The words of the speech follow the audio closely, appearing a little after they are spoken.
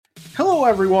Hello,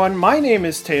 everyone. My name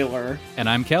is Taylor. And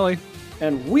I'm Kelly.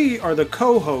 And we are the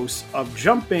co-hosts of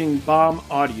Jumping Bomb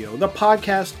Audio, the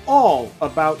podcast all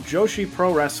about Joshi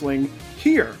Pro Wrestling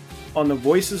here on the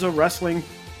Voices of Wrestling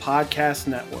Podcast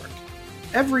Network.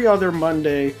 Every other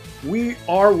Monday, we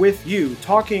are with you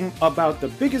talking about the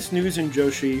biggest news in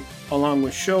Joshi, along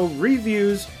with show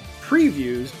reviews,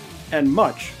 previews, and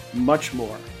much, much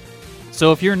more.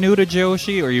 So if you're new to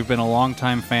Joshi or you've been a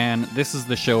longtime fan, this is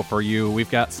the show for you. We've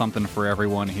got something for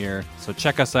everyone here. So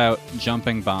check us out,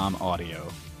 Jumping Bomb Audio.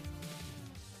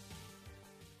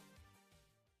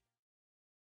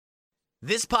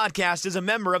 This podcast is a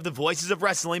member of the Voices of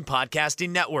Wrestling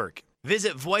Podcasting Network.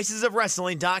 Visit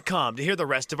voicesofwrestling.com to hear the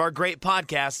rest of our great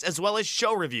podcasts, as well as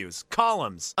show reviews,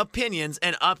 columns, opinions,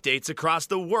 and updates across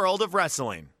the world of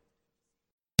wrestling.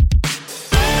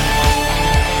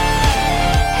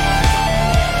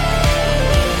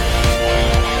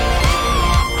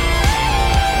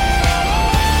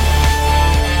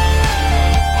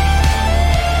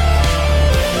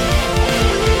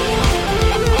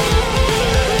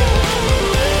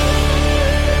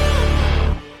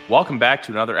 Welcome back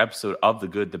to another episode of The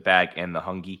Good, the Bad, and the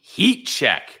Hungee Heat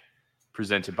Check,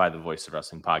 presented by the Voice of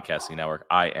Wrestling Podcasting Network.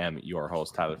 I am your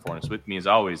host, Tyler Fornes. With me, as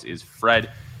always, is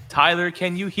Fred. Tyler,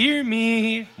 can you hear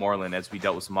me? Moreland, as we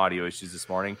dealt with some audio issues this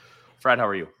morning. Fred, how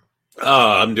are you?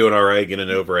 I'm doing all right, getting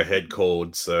over a head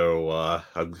cold. So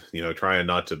I'm, trying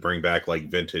not to bring back like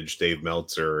vintage Dave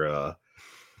Meltzer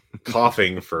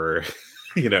coughing for,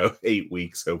 8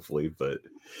 weeks, hopefully. But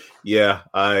yeah,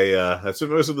 I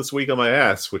spent most of this week on my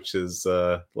ass, which is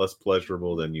less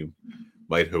pleasurable than you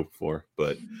might hope for,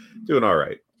 but doing all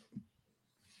right.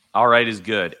 All right is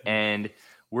good. And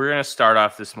we're going to start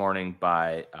off this morning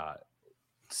by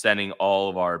sending all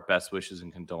of our best wishes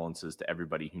and condolences to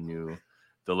everybody who knew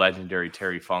the legendary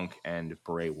Terry Funk and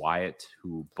Bray Wyatt,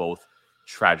 who both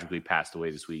tragically passed away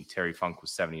this week. Terry Funk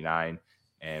was 79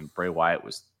 and Bray Wyatt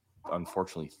was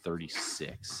unfortunately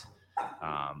 36.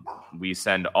 We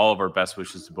send all of our best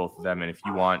wishes to both of them. And if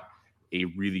you want a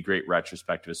really great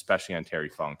retrospective, especially on Terry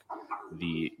Funk,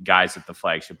 the guys at the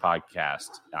Flagship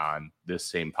Podcast on this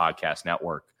same podcast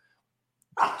network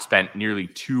spent nearly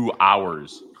 2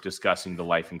 hours discussing the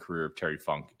life and career of Terry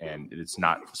Funk. And it's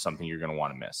not something you're going to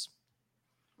want to miss.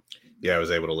 Yeah, I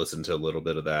was able to listen to a little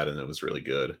bit of that, and it was really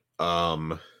good.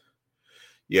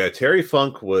 Yeah, Terry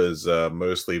Funk was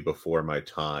mostly before my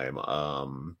time.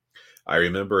 I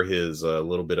remember his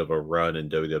little bit of a run in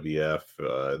WWF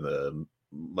in the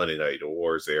Monday Night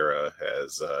Wars era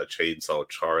as Chainsaw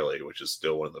Charlie, which is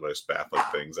still one of the most baffling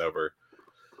things ever.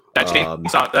 That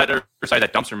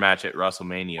dumpster match at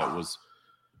WrestleMania was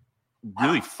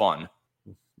really fun.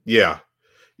 Yeah,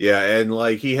 and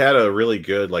like he had a really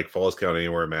good like Falls Count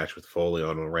Anywhere match with Foley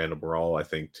on a Random Brawl, I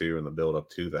think, too, in the build up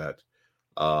to that.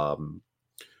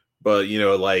 But,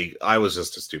 like, I was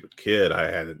just a stupid kid. I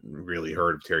hadn't really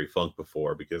heard of Terry Funk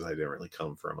before because I didn't really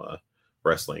come from a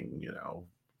wrestling,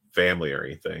 family or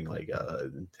anything. Like,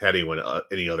 had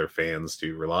any other fans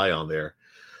to rely on there.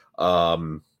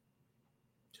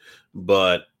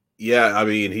 But, yeah, I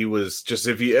mean, he was just,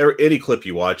 any clip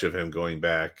you watch of him going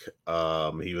back,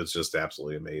 he was just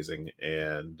absolutely amazing.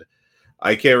 And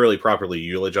I can't really properly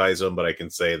eulogize him, but I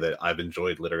can say that I've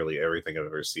enjoyed literally everything I've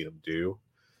ever seen him do.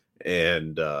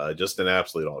 And just an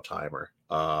absolute all-timer.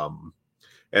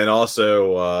 And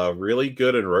also really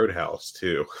good in Roadhouse,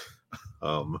 too.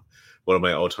 One of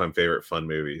my all-time favorite fun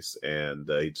movies. And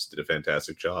he just did a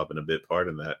fantastic job and a bit part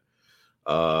in that.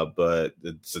 But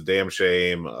it's a damn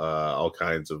shame. All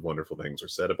kinds of wonderful things were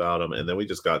said about him. And then we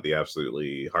just got the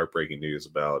absolutely heartbreaking news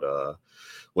about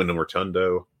Wyndham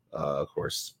Rotundo, of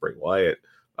course, Bray Wyatt,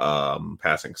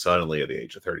 passing suddenly at the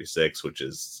age of 36, which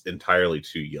is entirely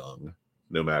too young.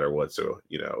 No matter what, so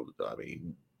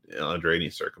under any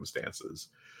circumstances,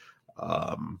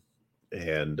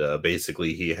 and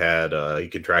basically he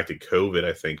contracted COVID,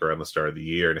 I think, around the start of the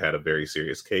year, and had a very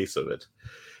serious case of it,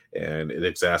 and it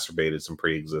exacerbated some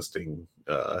pre-existing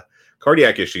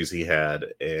cardiac issues he had,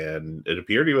 and it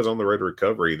appeared he was on the road to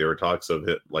recovery. There were talks of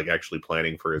it, like, actually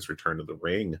planning for his return to the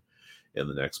ring in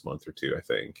the next month or two, I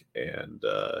think. And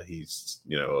he's,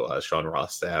 Sean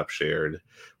Ross Sapp shared,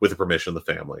 with the permission of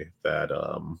the family, that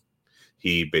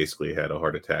he basically had a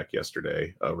heart attack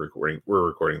yesterday. We're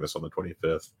recording this on the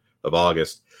 25th of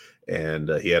August, and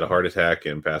he had a heart attack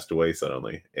and passed away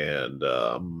suddenly. And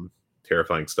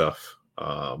terrifying stuff.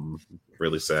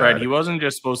 Really sad. Fred, he wasn't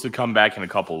just supposed to come back in a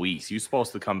couple weeks. He was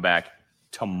supposed to come back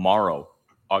tomorrow,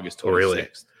 August 26th. Oh, really?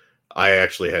 I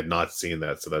actually had not seen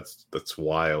that, so that's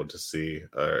wild to see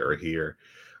or hear.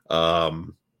 But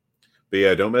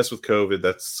yeah, don't mess with COVID.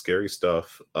 That's scary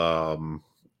stuff. And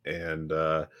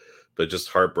but just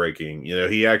heartbreaking. You know,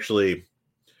 he actually,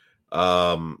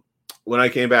 when I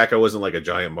came back, I wasn't like a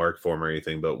giant mark for him or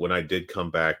anything, but when I did come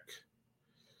back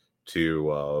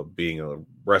to being a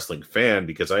wrestling fan,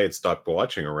 because I had stopped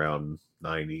watching around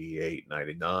 98,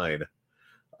 99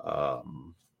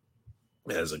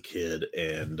 as a kid,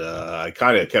 and I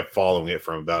kind of kept following it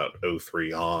from about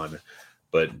 03 on,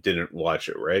 but didn't watch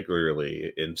it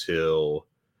regularly until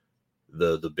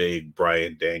the big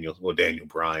Daniel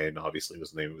Bryan, obviously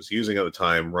was the name he was using at the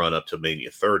time, run up to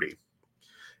Mania 30.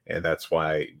 And that's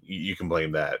why you can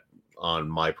blame that on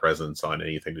my presence on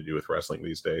anything to do with wrestling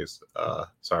these days.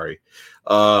 Sorry.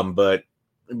 But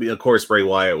of course, Bray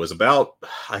Wyatt was about,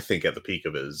 I think, at the peak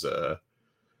of his,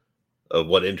 of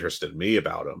what interested me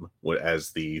about him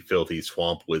as the filthy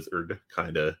swamp wizard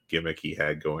kind of gimmick he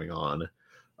had going on.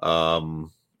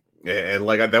 And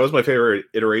like, that was my favorite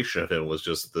iteration of him, was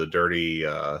just the dirty,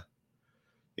 cult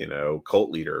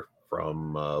leader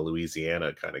from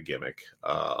Louisiana kind of gimmick.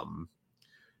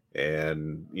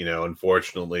 And,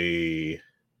 unfortunately,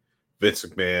 Vince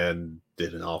McMahon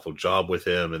did an awful job with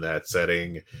him in that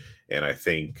setting. And I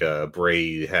think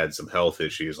Bray had some health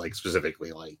issues, like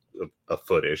specifically like a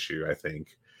foot issue, I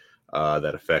think,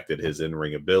 that affected his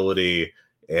in-ring ability.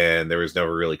 And there was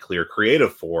never really clear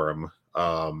creative for him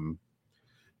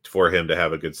to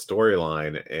have a good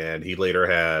storyline. And he later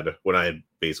had, when I had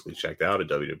basically checked out at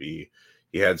WWE,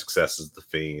 he had success as the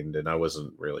Fiend, and I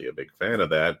wasn't really a big fan of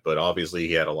that, but obviously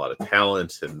he had a lot of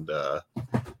talent and,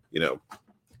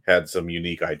 had some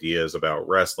unique ideas about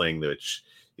wrestling, which,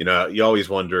 you always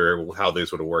wonder how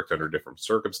this would have worked under different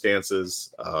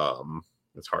circumstances.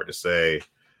 It's hard to say.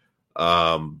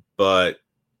 But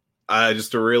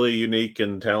just a really unique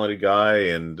and talented guy,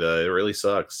 and it really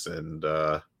sucks. And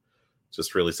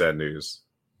just really sad news.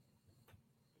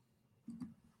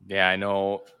 Yeah, I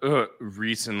know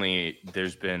recently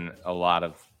there's been a lot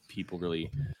of people really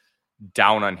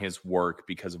down on his work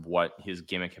because of what his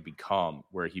gimmick had become,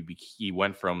 where he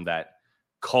went from that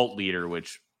cult leader,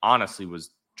 which honestly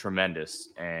was tremendous,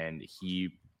 and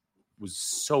he was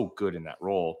so good in that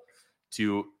role,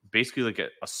 to basically like a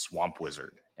swamp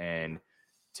wizard. And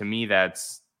to me, that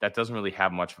doesn't really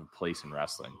have much of a place in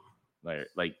wrestling,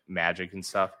 like magic and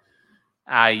stuff.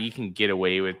 You can get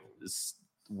away with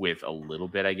a little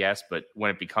bit, I guess, but when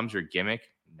it becomes your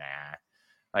gimmick, nah.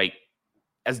 Like,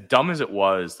 as dumb as it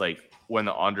was, like when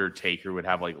the Undertaker would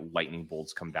have like lightning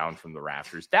bolts come down from the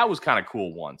rafters, that was kind of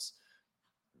cool once.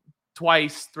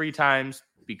 Twice, 3 times,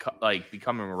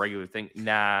 becoming a regular thing.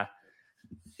 Nah,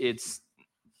 that's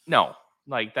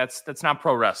not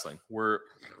pro wrestling. We're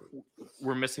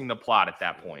missing the plot at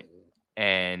that point.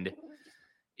 And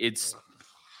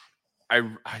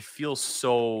I feel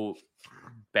so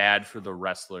bad for the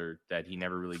wrestler that he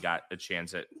never really got a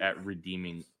chance at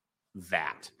redeeming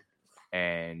that.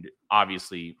 And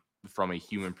obviously, from a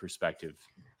human perspective,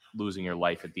 losing your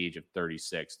life at the age of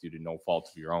 36 due to no fault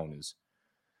of your own is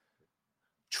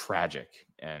tragic.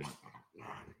 And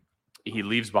he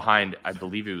leaves behind, I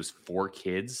believe it was 4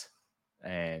 kids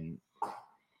and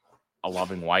a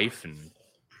loving wife, and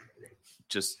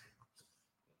just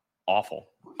awful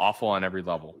on every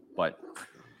level. But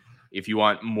if you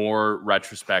want more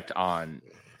retrospect on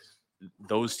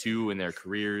those two and their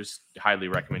careers, highly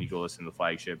recommend you go listen to the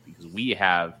Flagship, because we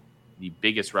have the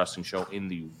biggest wrestling show in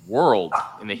the world,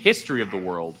 in the history of the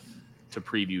world, to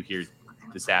preview here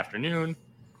this afternoon.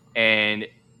 And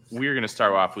we're going to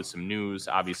start off with some news.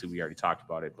 Obviously, we already talked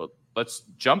about it, but let's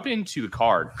jump into the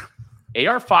card.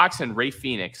 AR Fox and Ray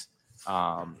Phoenix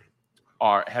have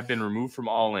been removed from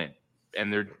All In,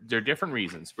 and they're different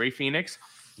reasons. Ray Phoenix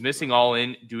missing All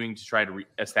In to try to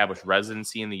establish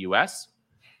residency in the U.S.,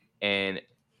 and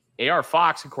AR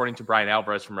Fox, according to Brian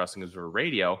Alvarez from Wrestling Observer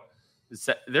Radio,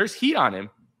 there's heat on him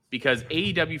because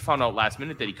AEW found out last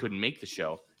minute that he couldn't make the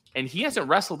show, and he hasn't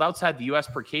wrestled outside the U.S.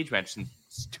 per cage match since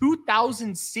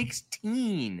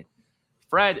 2016.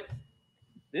 Fred,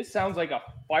 this sounds like a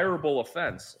fireable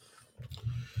offense.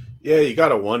 Yeah, you got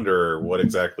to wonder what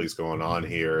exactly is going on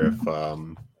here.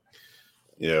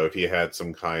 If he had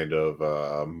some kind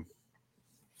of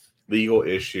legal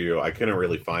issue. I couldn't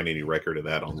really find any record of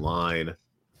that online.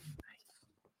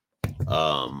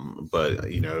 But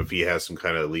if he has some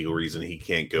kind of legal reason he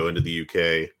can't go into the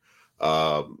UK,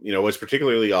 what's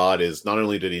particularly odd is not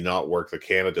only did he not work the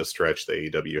Canada stretch that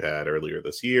AEW had earlier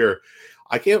this year,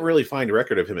 I can't really find a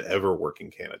record of him ever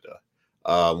working Canada,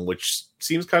 which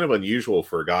seems kind of unusual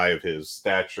for a guy of his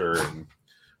stature and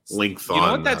length. You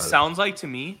know what that sounds like to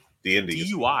me? The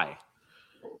Indies. DUI.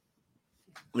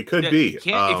 It could be. If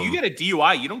you get a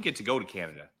DUI, you don't get to go to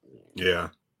Canada. Yeah.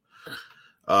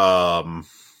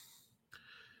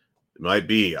 might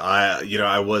be.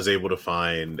 I was able to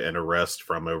find an arrest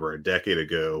from over a decade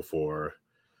ago for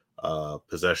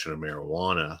possession of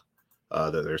marijuana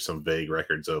that there's some vague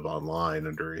records of online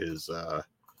under his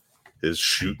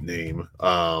shoot name.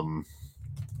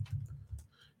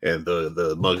 And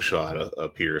the mugshot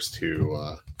appears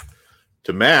to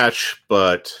match,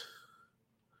 but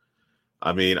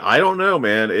I mean, I don't know,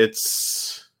 man.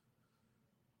 It's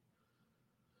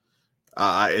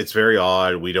very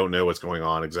odd. We don't know what's going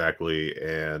on exactly,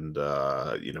 and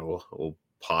we'll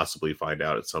possibly find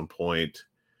out at some point.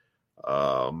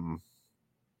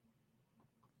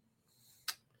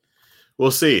 We'll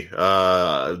see.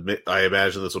 I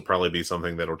imagine this will probably be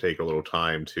something that'll take a little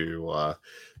time to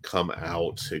come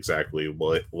out exactly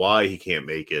why he can't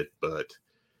make it, but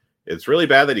it's really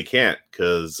bad that he can't,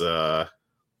 because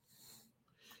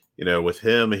with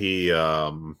him, he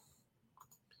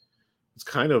it's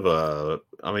kind of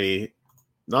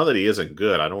not that he isn't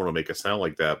good. I don't want to make it sound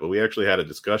like that, but we actually had a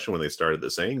discussion when they started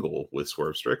this angle with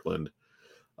Swerve Strickland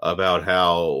about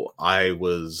how I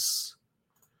was,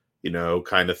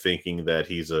 kind of thinking that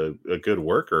he's a good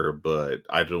worker, but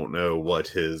I don't know what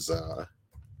his,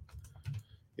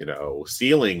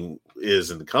 ceiling is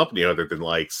in the company other than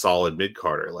like solid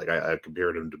mid-carder. Like I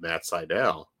compared him to Matt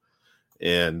Sydal,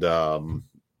 and then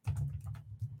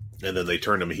they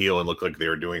turned him heel and looked like they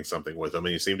were doing something with him,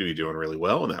 and he seemed to be doing really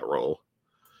well in that role.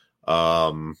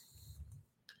 But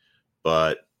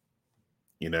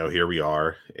here we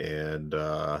are, and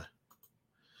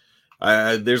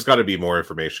there's got to be more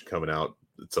information coming out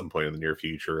at some point in the near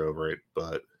future over it,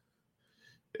 but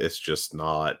it's just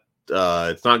not.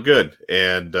 It's not good,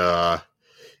 and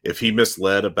if he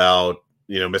misled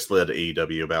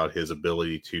AEW about his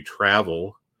ability to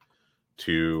travel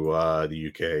to the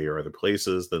UK or other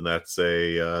places, then that's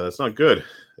not good,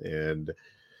 and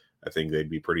I think they'd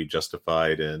be pretty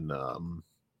justified in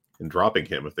dropping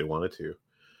him if they wanted to,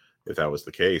 if that was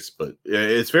the case. But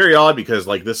it's very odd because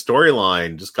like this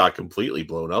storyline just got completely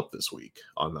blown up this week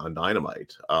on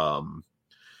Dynamite.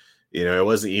 It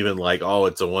wasn't even like, oh,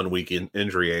 it's a 1 week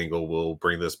injury angle, we'll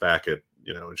bring this back at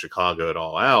in Chicago at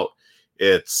All Out.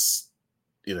 It's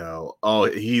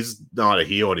oh, he's not a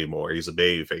heel anymore, he's a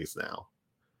babyface now.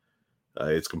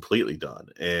 It's completely done,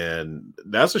 and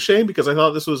that's a shame because I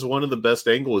thought this was one of the best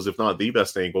angles, if not the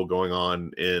best angle going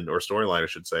on or storyline, I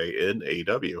should say, in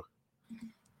AEW.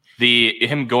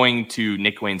 Him going to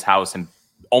Nick Wayne's house and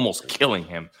almost killing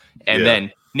him, and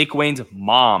then Nick Wayne's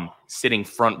mom sitting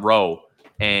front row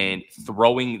and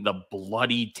throwing the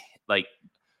bloody like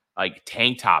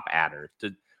tank top at her.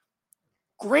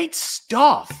 Great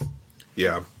stuff.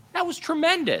 Yeah, that was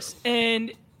tremendous,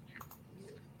 and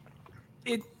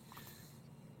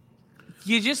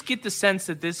you just get the sense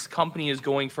that this company is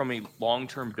going from a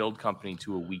long-term build company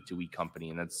to a week-to-week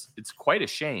company, and it's quite a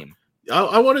shame.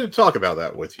 I wanted to talk about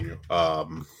that with you,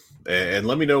 and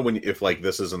let me know if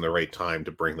this isn't the right time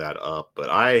to bring that up.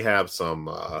 But I have some,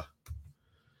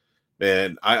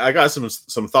 I got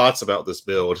some thoughts about this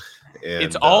build. And,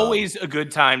 it's always a good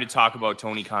time to talk about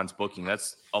Tony Khan's booking.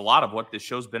 That's a lot of what this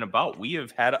show's been about. We have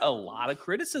had a lot of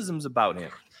criticisms about him.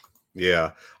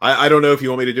 Yeah, I don't know if you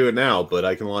want me to do it now, but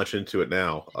I can launch into it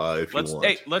now if you want.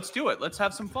 Hey, let's do it. Let's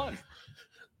have some fun.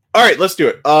 All right, let's do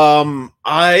it.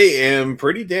 I am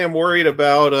pretty damn worried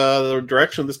about the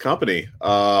direction of this company.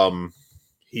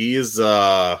 He is,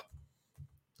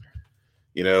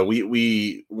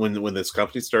 we when this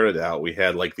company started out, we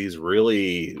had like these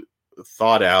really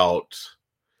thought out,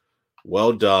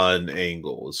 well done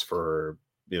angles for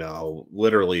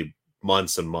literally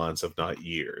months and months, if not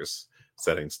years,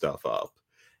 setting stuff up.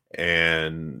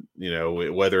 And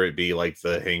whether it be like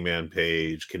the Hangman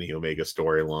Page Kenny Omega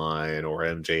storyline, or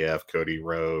MJF Cody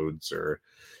Rhodes, or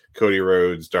Cody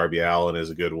Rhodes Darby Allin is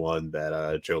a good one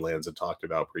that Joe Lanza talked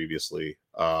about previously.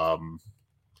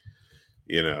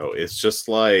 It's just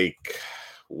like,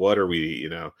 what are we?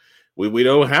 We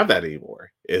don't have that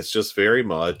anymore. It's just very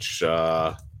much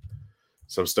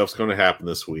some stuff's going to happen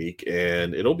this week,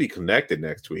 and it'll be connected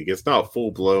next week. It's not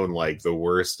full blown like the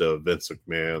worst of Vince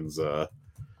McMahon's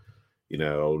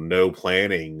no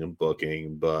planning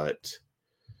booking, but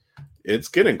it's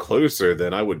getting closer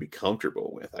than I would be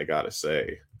comfortable with, I gotta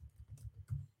say.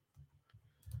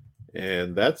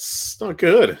 And that's not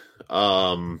good.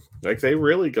 They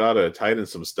really gotta tighten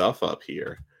some stuff up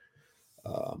here.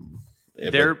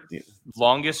 Their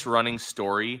longest running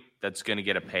story that's going to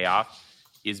get a payoff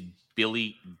is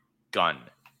Billy Gunn.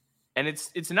 And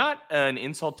it's not an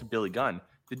insult to Billy Gunn.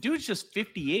 The dude's just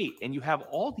 58, and you have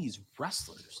all these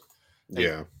wrestlers.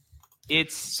 Yeah.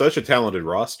 It's such a talented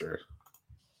roster.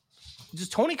 does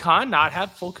Tony Khan not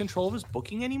have full control of his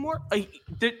booking anymore? And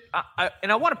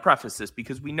I want to preface this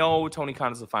because we know Tony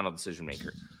Khan is the final decision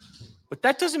maker, but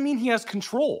that doesn't mean he has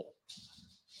control.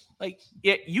 Like,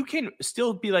 you can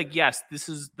still be like, yes, this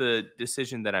is the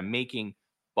decision that I'm making,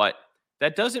 but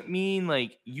that doesn't mean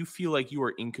like you feel like you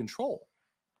are in control.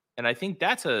 And I think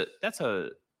that's a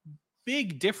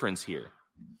big difference here.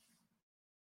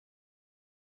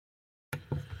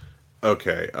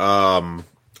 Okay. I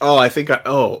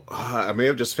may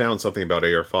have just found something about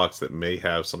AR Fox that may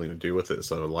have something to do with it.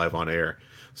 So live on air.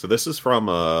 So this is from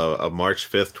a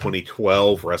March 5th,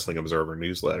 2012 Wrestling Observer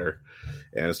newsletter.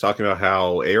 And it's talking about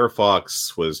how AR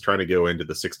Fox was trying to go into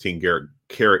the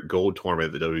 16-karat gold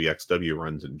tournament that WXW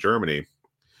runs in Germany.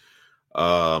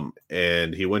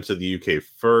 And he went to the UK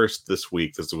first this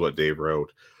week. This is what Dave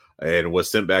wrote. And was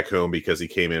sent back home because he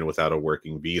came in without a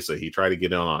working visa. He tried to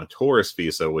get on a tourist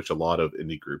visa, which a lot of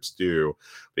indie groups do.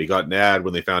 But he got nabbed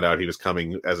when they found out he was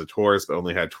coming as a tourist, but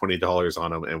only had $20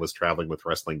 on him and was traveling with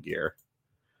wrestling gear.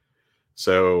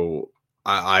 So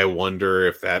I wonder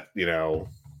if that,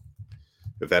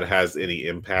 if that has any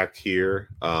impact here.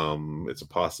 It's a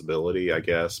possibility, I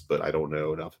guess, but I don't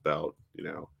know enough about,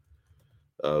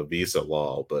 visa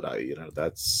law. But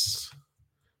that's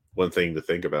one thing to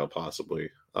think about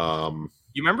possibly. You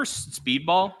remember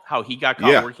Speedball, how he got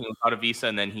caught working without a visa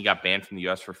and then he got banned from the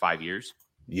US for 5 years?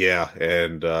 Yeah,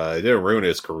 and it didn't ruin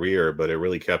his career, but it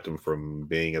really kept him from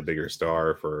being a bigger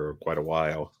star for quite a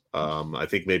while. I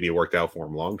think maybe it worked out for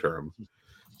him long term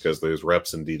because those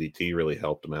reps in DDT really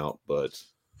helped him out. But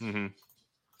I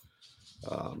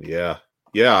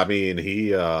mean,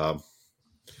 he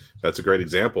that's a great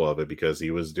example of it because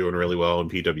he was doing really well in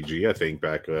PWG, I think,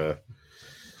 back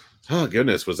oh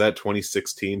goodness, was that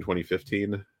 2016,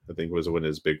 2015? I think was when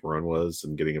his big run was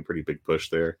and getting a pretty big push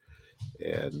there.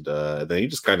 And then he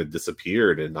just kind of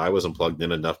disappeared, and I wasn't plugged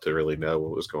in enough to really know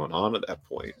what was going on at that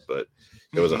point. But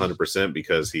it was 100%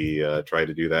 because he tried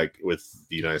to do that with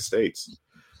the United States.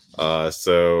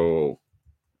 So,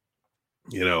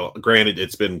 granted,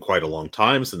 it's been quite a long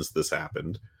time since this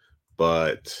happened,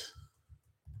 but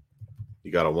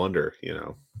you got to wonder,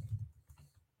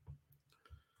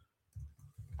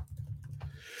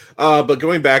 But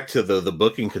going back to the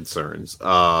booking concerns,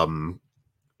 man,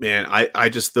 I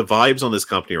just, the vibes on this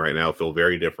company right now feel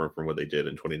very different from what they did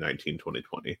in 2019,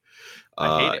 2020.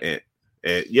 I hate it.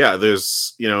 And yeah,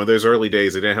 there's early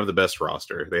days. They didn't have the best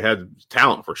roster. They had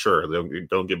talent for sure.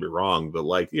 Don't get me wrong, but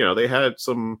they had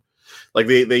some,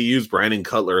 they used Brandon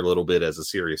Cutler a little bit as a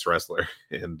serious wrestler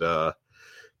and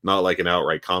not like an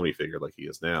outright comedy figure like he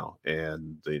is now.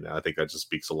 And I think that just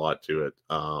speaks a lot to it.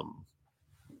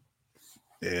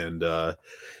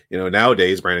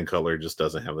 Nowadays Brandon Cutler just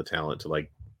doesn't have the talent to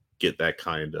get that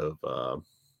kind of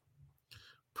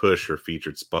push or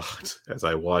featured spot. As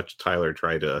I watched Tyler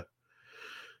try to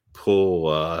pull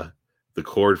the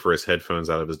cord for his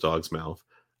headphones out of his dog's mouth.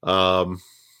 So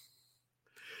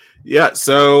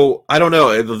I don't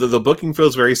know. The booking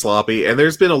feels very sloppy, and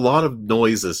there's been a lot of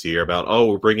noise this year about,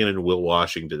 we're bringing in Will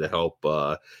Washington to help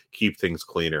keep things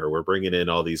cleaner. We're bringing in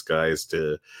all these guys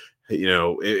to,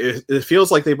 it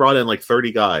feels like they brought in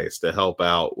 30 guys to help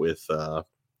out with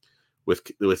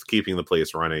keeping the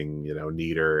place running,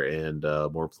 neater and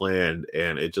more planned.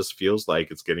 And it just feels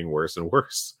like it's getting worse and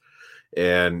worse.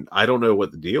 And I don't know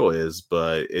what the deal is,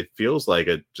 but it feels like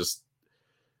it just,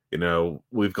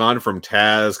 we've gone from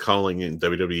Taz calling in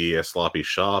WWE a sloppy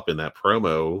shop in that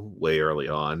promo way early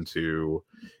on to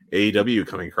AEW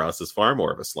coming across as far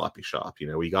more of a sloppy shop.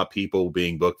 We got people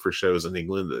being booked for shows in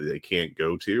England that they can't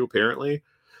go to, apparently,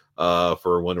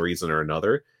 for one reason or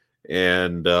another.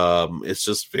 And it's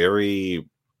just very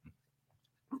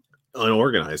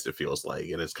unorganized, it feels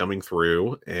like, and it's coming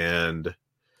through. And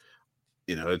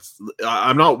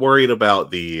I'm not worried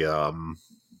about the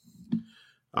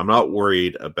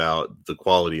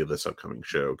quality of this upcoming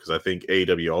show, because I think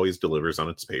AEW always delivers on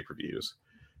its pay-per-views,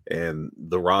 and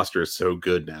the roster is so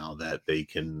good now that they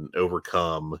can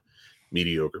overcome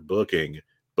mediocre booking.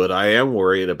 But I am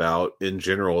worried about, in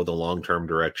general, the long-term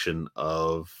direction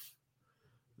of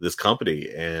this company,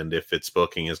 and if its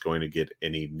booking is going to get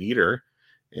any neater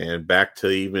and back to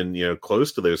even,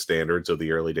 close to those standards of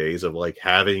the early days of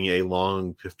having a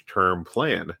long-term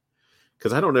plan.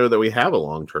 Because I don't know that we have a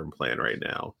long-term plan right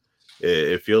now.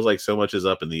 It feels like so much is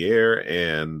up in the air,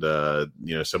 and,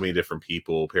 so many different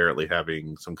people apparently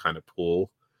having some kind of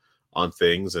pull on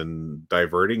things and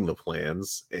diverting the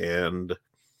plans. And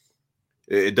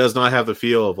it does not have the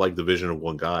feel of the vision of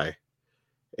one guy.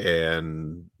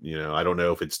 And, I don't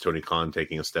know if it's Tony Khan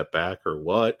taking a step back or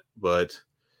what, but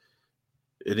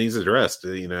it needs addressed,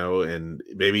 and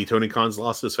maybe Tony Khan's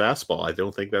lost his fastball. I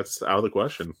don't think that's out of the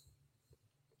question.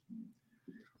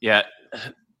 Yeah,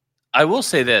 I will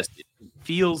say this. It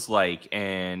feels like,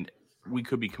 and we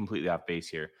could be completely off base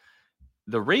here,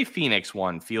 the Ray Phoenix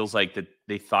one feels like that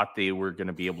they thought they were going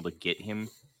to be able to get him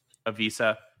a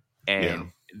visa,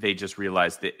 and they just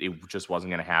realized that it just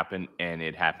wasn't going to happen, and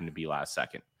it happened to be last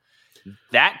second.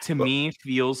 That, to me,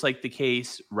 feels like the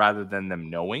case rather than them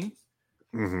knowing.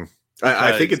 Mm-hmm.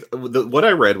 I think what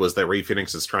I read was that Ray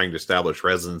Phoenix is trying to establish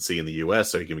residency in the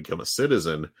U.S. so he can become a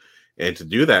citizen. And to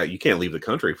do that, you can't leave the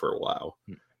country for a while.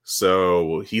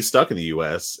 So he's stuck in the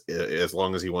U.S. as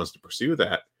long as he wants to pursue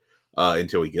that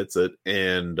until he gets it.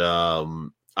 And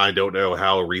I don't know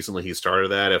how recently he started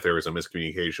that, if there was a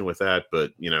miscommunication with that.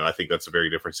 But, I think that's a very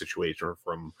different situation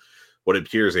from what it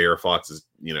appears AR Fox is,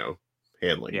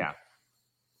 handling. Yeah.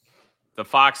 The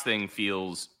Fox thing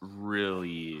feels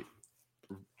really,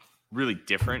 really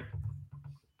different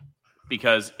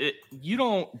because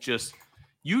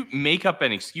you make up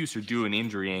an excuse or do an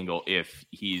injury angle if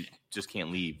he just can't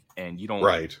leave, and you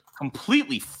don't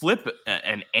completely flip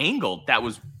an angle that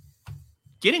was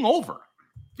getting over.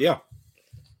 Yeah.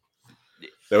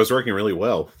 That was working really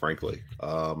well, frankly.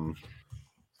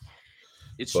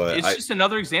 It's just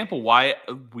another example why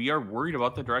we are worried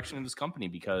about the direction of this company,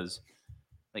 because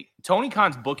like Tony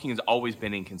Khan's booking has always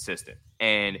been inconsistent,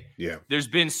 and there's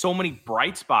been so many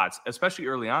bright spots, especially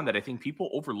early on, that I think people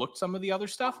overlooked some of the other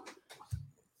stuff.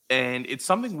 And it's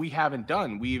something we haven't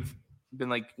done. We've been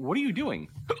like, what are you doing?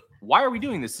 Why are we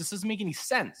doing this? This doesn't make any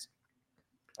sense.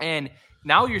 And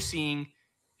now you're seeing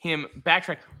him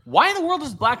backtrack. Why in the world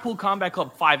does Blackpool Combat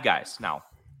Club 5 guys now?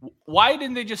 Why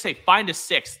didn't they just say, find a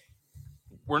 6th?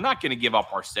 We're not going to give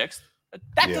up our 6th.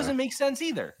 That doesn't make sense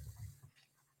either.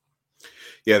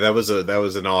 Yeah, that was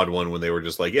an odd one when they were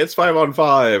just like, it's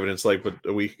 5-on-5. And it's like, but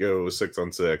a week ago it was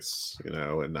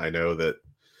 6-on-6, and I know that,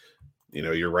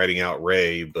 you're writing out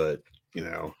Ray, but,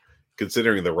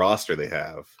 considering the roster they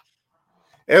have.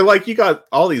 And, like, you got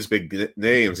all these big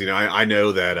names. I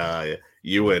know that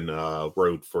Ewan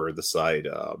wrote for the site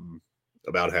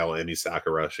about how Emi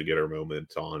Sakura should get her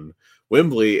moment on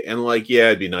Wembley. And, like, yeah,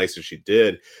 it'd be nice if she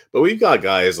did. But we've got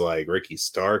guys like Ricky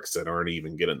Starks that aren't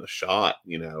even getting the shot.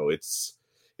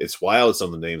 It's wild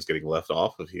some of the names getting left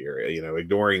off of here,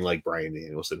 ignoring, like, Bryan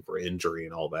Danielson for injury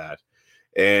and all that.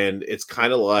 And it's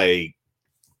kind of like,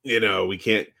 we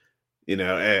can't,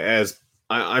 as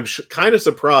I'm kind of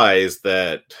surprised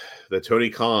that Tony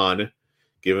Khan,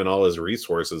 given all his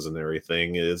resources and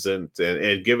everything, isn't,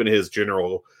 and given his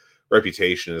general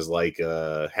reputation as like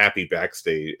a happy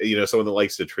backstage, someone that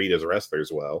likes to treat his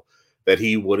wrestlers well, that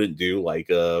he wouldn't do like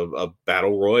a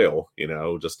battle royal,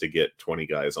 just to get 20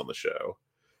 guys on the show.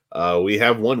 We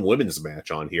have one women's match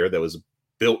on here that was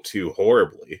built too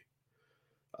horribly.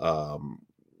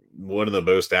 One of the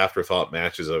most afterthought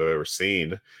matches I've ever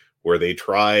seen, where they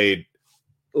tried.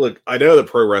 Look, I know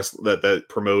that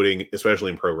promoting,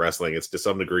 especially in pro wrestling, it's to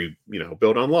some degree,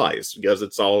 built on lies, because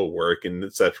it's all work and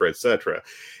et cetera, et cetera.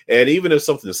 And even if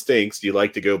something stinks, you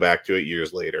like to go back to it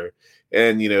years later.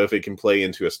 And, if it can play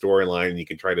into a storyline and you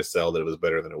can try to sell that it was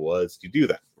better than it was, you do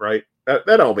that, right?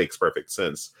 That all makes perfect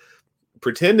sense.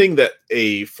 Pretending that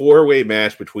a 4-way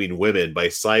match between women by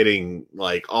citing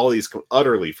like all these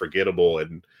utterly forgettable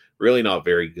and really not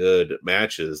very good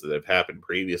matches that have happened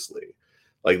previously,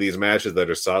 like these matches that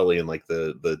are solidly in like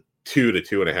the 2 to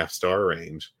 2.5 star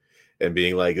range, and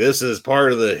being like, this is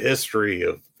part of the history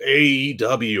of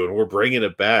AEW and we're bringing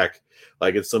it back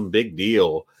like it's some big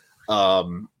deal.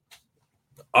 Honestly,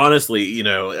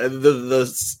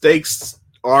 the stakes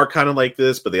are kind of like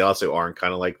this, but they also aren't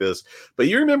kind of like this. But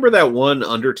you remember that one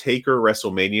Undertaker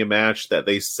WrestleMania match that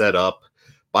they set up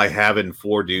by having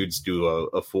 4 dudes do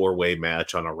a 4-way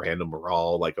match on a random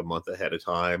Raw like a month ahead of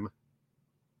time?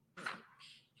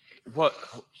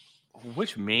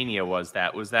 Which Mania was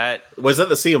that? Was that the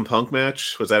CM Punk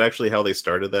match? Was that actually how they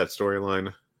started that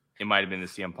storyline? It might have been the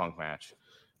CM Punk match.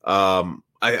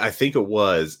 I think it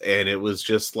was, and it was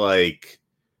just like,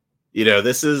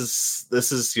 this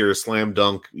is your slam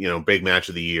dunk, big match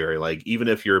of the year. Like, even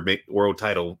if your world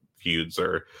title feuds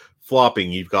are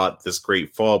flopping, you've got this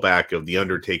great fallback of the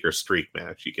Undertaker streak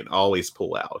match you can always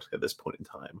pull out at this point in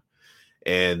time.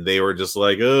 And they were just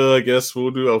like, I guess we'll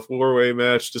do a 4-way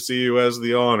match to see who has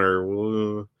the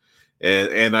honor.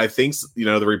 And I think,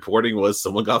 the reporting was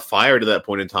someone got fired at that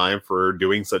point in time for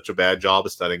doing such a bad job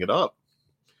of setting it up.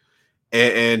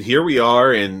 And here we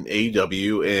are in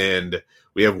AEW, and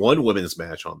we have one women's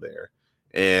match on there.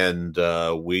 And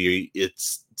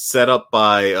it's set up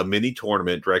by a mini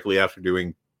tournament directly after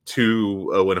doing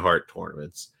 2 Owen Hart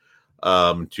tournaments.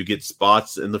 to get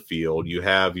spots in the field. You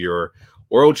have your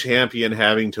world champion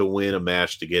having to win a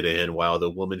match to get in, while the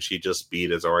woman she just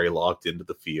beat is already locked into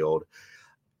the field.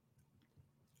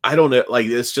 I don't know, like,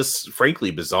 it's just frankly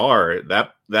bizarre,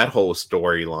 that whole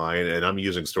storyline, and I'm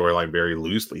using storyline very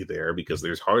loosely there because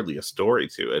there's hardly a story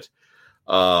to it.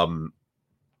 And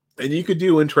you could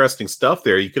do interesting stuff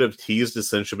there. You could have teased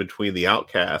dissension between the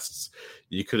Outcasts.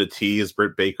 You could have teased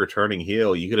Britt Baker turning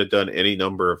heel. You could have done any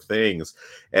number of things.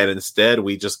 And instead,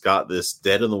 we just got this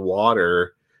dead in the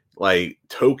water, like,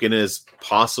 token as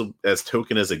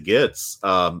it gets,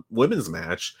 women's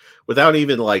match without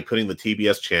even like putting the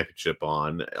TBS championship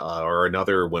on, or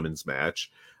another women's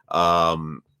match.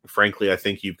 Frankly, I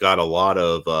think you've got a lot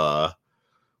of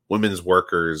women's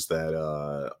workers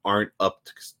that aren't up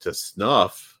to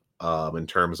snuff in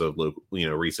terms of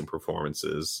recent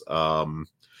performances,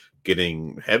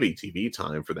 getting heavy TV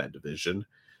time for that division.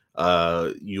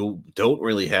 You don't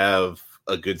really have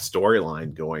a good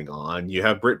storyline going on. You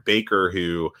have Britt Baker,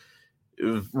 who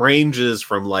ranges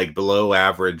from like below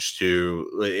average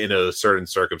to, in a certain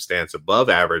circumstance, above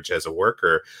average as a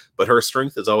worker, but her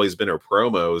strength has always been her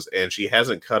promos, and she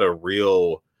hasn't cut a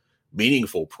real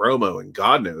meaningful promo in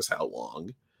God knows how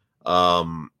long.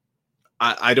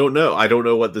 I don't know. I don't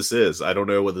know what this is. I don't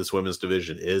know what this women's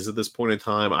division is at this point in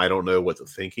time. I don't know what the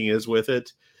thinking is with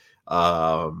it.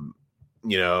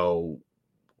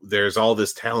 There's all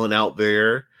this talent out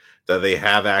there that they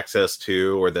have access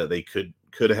to, or that they could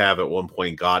have at one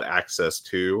point got access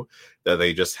to, that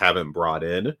they just haven't brought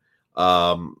in. They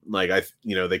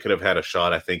could have had a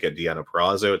shot, I think, at Deanna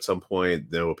Purrazzo at some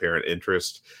point. No apparent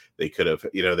interest. They could have,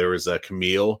 there was a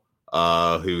Camille,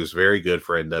 who's very good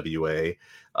for NWA.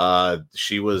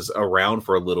 She was around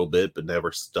for a little bit, but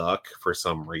never stuck for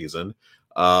some reason.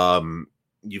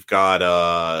 You've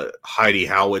got Heidi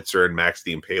Howitzer and Max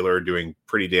the Impaler doing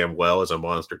pretty damn well as a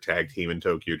monster tag team in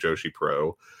Tokyo Joshi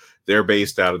Pro. They're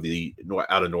based out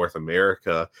of North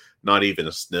America. Not even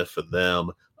a sniff of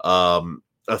them.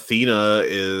 Athena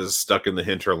is stuck in the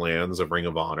hinterlands of Ring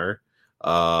of Honor.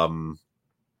 And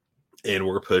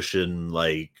we're pushing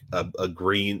like a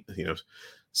green,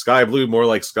 sky blue, more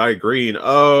like sky green.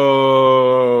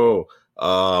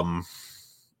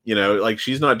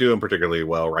 She's not doing particularly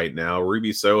well right now.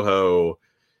 Ruby Soho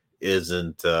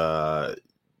isn't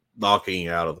knocking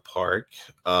out of the park.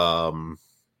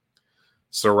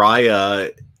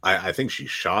 Saraya, I think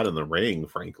she's shot in the ring,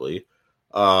 frankly.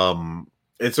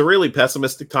 It's a really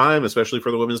pessimistic time, especially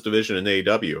for the women's division in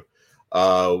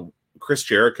AEW. Chris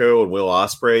Jericho and Will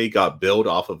Ospreay got billed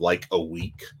off of like a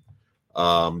week,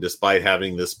 despite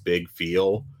having this big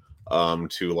feel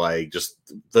to like just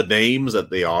the names that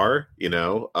they are.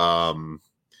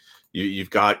 You've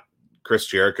got Chris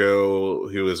Jericho,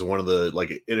 who is one of the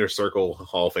like inner circle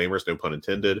Hall of Famers, no pun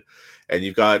intended, and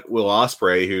you've got Will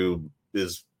Ospreay, who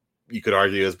is, you could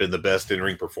argue, has been the best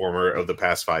in-ring performer of the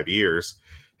past 5 years,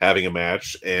 having a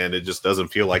match, and it just doesn't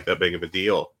feel like that big of a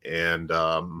deal. And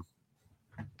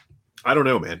I don't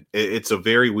know, man. It's a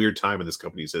very weird time in this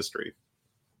company's history.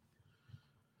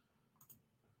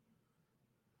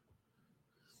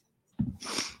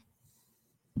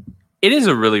 It is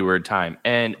a really weird time.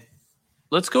 And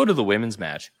let's go to the women's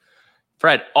match.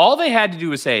 Fred, all they had to do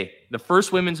was say the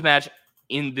first women's match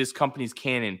in this company's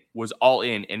canon was All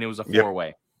In, and it was a four-way.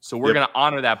 Yep. So we're going to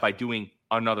honor that by doing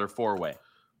another four-way.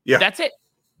 Yeah. That's it.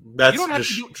 That's, you don't have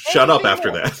to shut up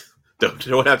after that.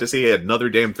 Don't have to see another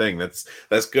damn thing.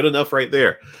 That's good enough right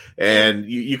there. And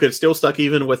you could still stuck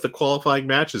even with the qualifying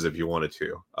matches if you wanted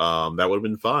to. That would have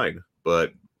been fine.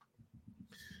 But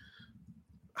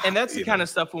and that's the kind of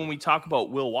stuff when we talk about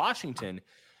Will Washington,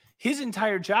 his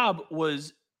entire job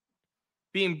was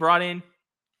being brought in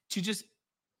to just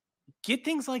get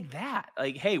things like that.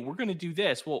 Like, hey, we're going to do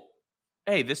this. Well,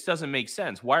 hey, this doesn't make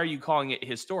sense. Why are you calling it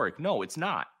historic? No, it's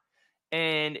not.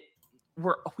 And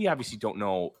we obviously don't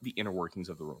know the inner workings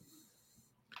of the room.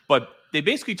 But they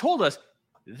basically told us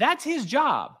that's his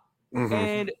job. Mm-hmm.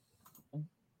 And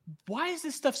why is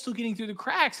this stuff still getting through the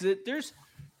cracks?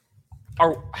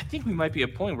 I think we might be at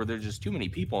a point where there's just too many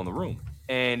people in the room.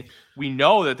 And we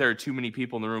know that there are too many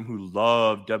people in the room who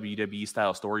love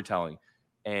WWE-style storytelling.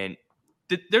 And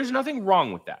there's nothing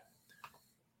wrong with that.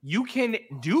 You can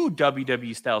do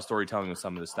WWE-style storytelling with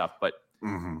some of this stuff, but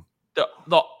mm-hmm.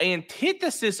 the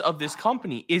antithesis of this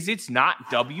company is it's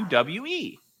not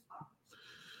WWE.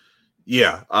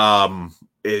 Yeah.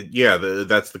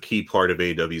 That's the key part of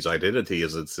AEW's identity,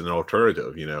 is it's an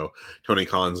alternative. Tony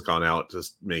Khan's gone out to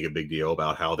make a big deal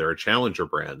about how they're a challenger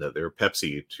brand, that they're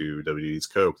Pepsi to WWE's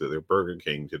Coke, that they're Burger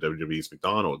King to WWE's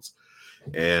McDonald's.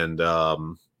 And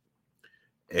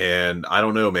And I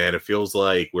don't know, man. It feels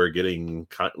like we're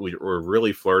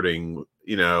really flirting.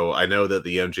 You know, I know that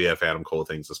the MJF Adam Cole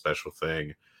thing's a special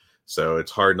thing, so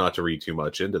it's hard not to read too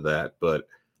much into that. But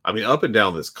I mean, up and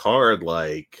down this card,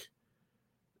 like,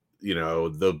 you know,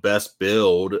 the best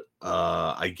build,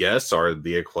 I guess, are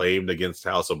the Acclaimed against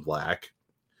House of Black,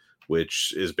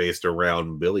 which is based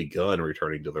around Billy Gunn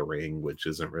returning to the ring, which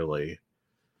isn't really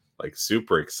like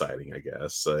super exciting, I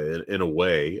guess, in a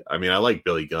way. I mean, I like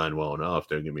Billy Gunn well enough,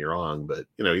 don't get me wrong, but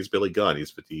you know, he's Billy Gunn. He's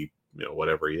 50, you know,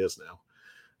 whatever he is now.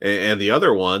 And the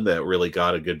other one that really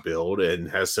got a good build and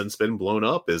has since been blown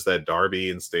up is that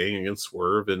Darby and Sting against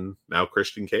Swerve and now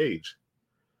Christian Cage.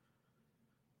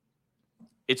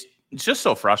 It's just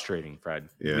so frustrating, Fred.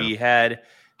 Yeah. We had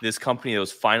this company that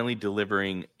was finally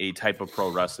delivering a type of pro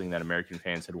wrestling that American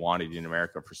fans had wanted in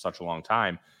America for such a long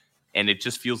time. And it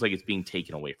just feels like it's being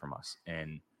taken away from us.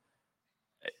 And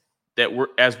that we're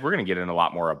going to get in a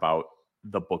lot more about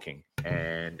the booking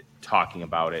and talking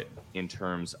about it in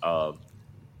terms of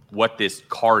what this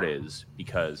card is,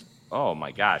 because, oh my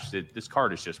gosh, this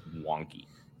card is just wonky.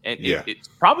 And it's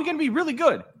probably going to be really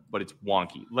good, but it's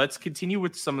wonky. Let's continue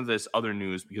with some of this other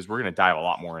news because we're going to dive a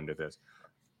lot more into this.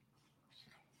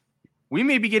 We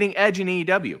may be getting Edge in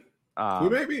AEW. We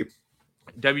may be.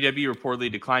 WWE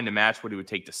reportedly declined to match what it would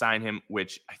take to sign him,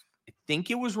 which I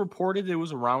think it was reported it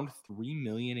was around $3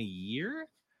 million a year.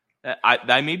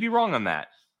 I may be wrong on that,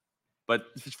 but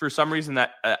for some reason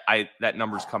that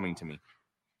number's coming to me.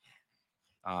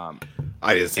 I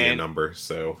didn't see a number,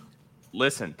 so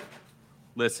listen.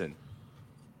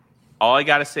 All I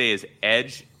gotta say is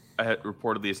Edge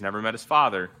reportedly has never met his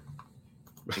father,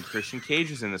 and Christian Cage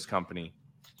is in this company.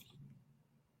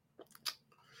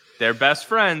 They're best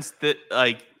friends. That,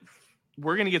 like,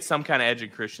 we're gonna get some kind of Edge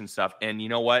and Christian stuff. And you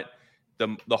know what?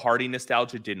 The Hardy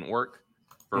nostalgia didn't work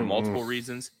for multiple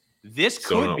reasons. This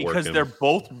could because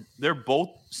working. they're both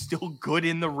still good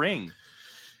in the ring.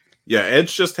 Yeah,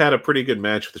 Edge just had a pretty good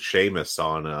match with Sheamus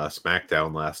on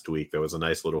SmackDown last week. That was a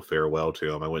nice little farewell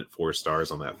to him. I went 4 stars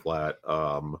on that flat.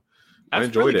 I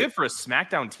enjoyed really it. Good for a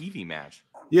SmackDown TV match.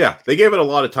 Yeah, they gave it a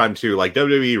lot of time too. Like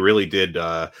WWE really did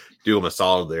do him a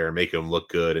solid there and make him look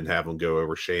good and have him go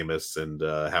over Sheamus and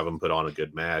have him put on a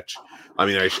good match. I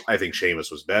mean, I think Sheamus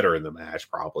was better in the match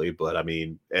probably, but I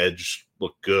mean, Edge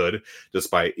looked good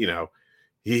despite, you know,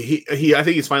 he I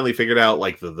think he's finally figured out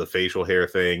like the facial hair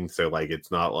thing. So like,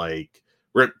 it's not like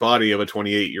ripped body of a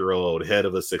 28-year-old, head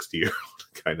of a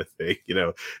 60-year-old kind of thing, you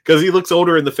know, because he looks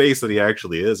older in the face than he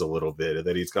actually is a little bit. And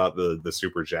then he's got the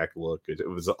super jacked look. It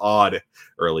was odd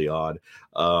early on.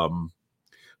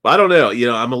 But I don't know, you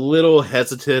know, I'm a little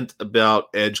hesitant about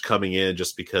Edge coming in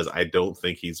just because I don't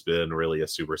think he's been really a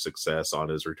super success on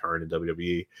his return in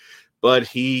WWE, but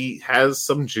he has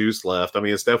some juice left. I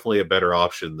mean, it's definitely a better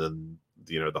option than,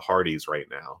 you know, the Hardys right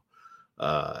now,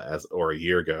 or a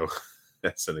year ago.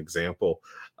 That's an example.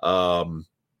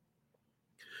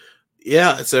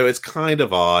 Yeah, so it's kind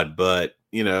of odd, but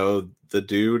you know, the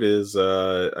dude is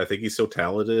I think he's so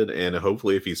talented, and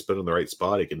hopefully if he's put in the right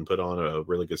spot, he can put on a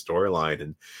really good storyline.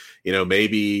 And you know,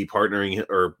 maybe partnering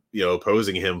or, you know,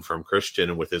 opposing him from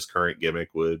Christian with his current gimmick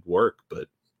would work, but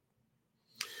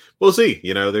we'll see.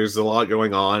 You know, there's a lot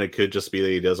going on. It could just be that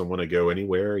he doesn't want to go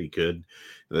anywhere.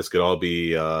 This could all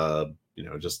be you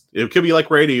know, just it could be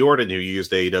like Randy Orton, who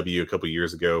used AEW a couple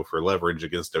years ago for leverage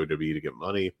against WWE to get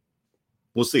money.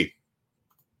 We'll see.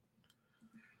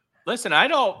 Listen,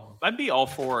 I'd be all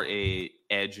for a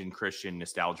Edge and Christian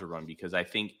nostalgia run because I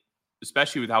think,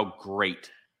 especially with how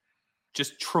great,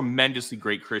 just tremendously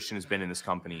great Christian has been in this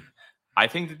company, I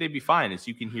think that they'd be fine. As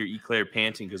you can hear Eclair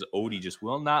panting because Odie just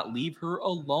will not leave her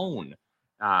alone.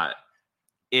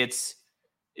 It's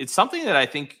something that I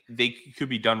think they could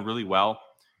be done really well.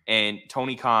 And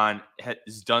Tony Khan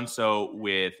has done so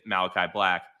with Malachi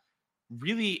Black,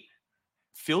 really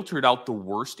filtered out the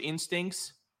worst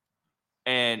instincts.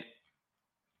 And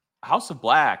House of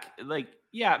Black, like,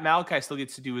 yeah, Malachi still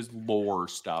gets to do his lore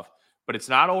stuff, but it's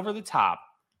not over the top.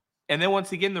 And then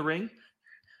once they get in the ring,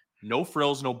 no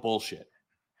frills, no bullshit.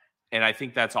 And I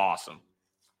think that's awesome.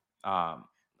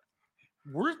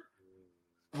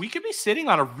 We could be sitting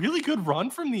on a really good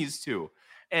run from these two.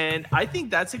 And I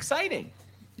think that's exciting.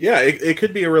 Yeah, it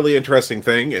could be a really interesting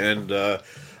thing, and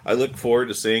I look forward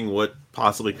to seeing what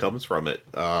possibly comes from it.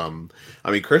 I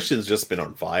mean, Christian's just been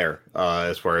on fire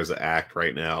as far as the act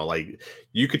right now. Like,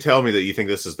 you could tell me that you think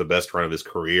this is the best run of his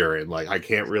career, and like, I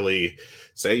can't really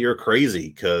say you're crazy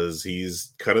because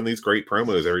he's cutting these great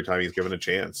promos every time he's given a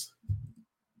chance.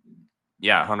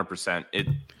 Yeah, 100%. It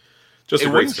a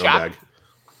great scumbag.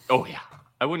 Oh yeah,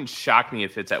 it wouldn't shock me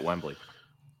if it's at Wembley.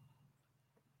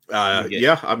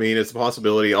 Yeah, I mean it's a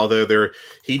possibility. Although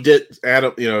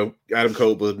Adam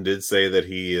Copeland did say that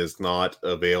he is not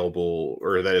available,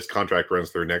 or that his contract runs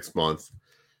through next month.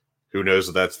 Who knows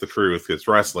if that's the truth? It's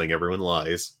wrestling; everyone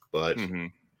lies, but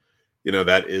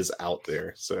that is out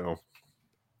there. So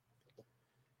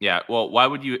yeah, well, why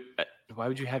would you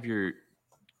have your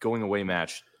going away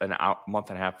match month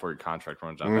and a half for your contract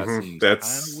runs out? That seems kind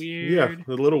of weird.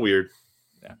 Yeah, a little weird.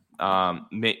 Yeah,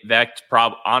 that's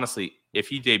honestly, if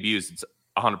he debuts, it's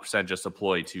 100% just a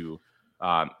ploy to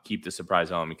keep the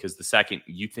surprise element, because the second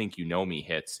You Think You Know Me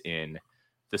hits in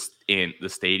the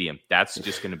stadium, that's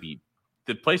just going to be,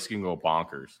 the place can go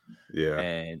bonkers. Yeah,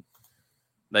 and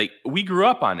like, we grew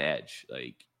up on Edge,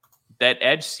 like that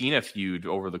Edge Cena feud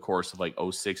over the course of like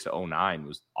 06 to 09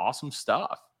 was awesome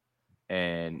stuff,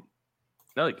 and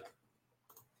like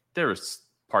there was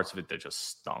parts of it that just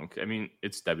stunk. I mean,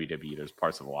 it's WWE. There's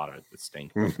parts of a lot of it that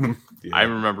stink. Yeah. I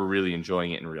remember really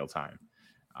enjoying it in real time.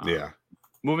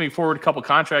 Moving forward, a couple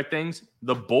contract things.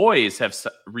 The boys have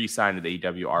re-signed to the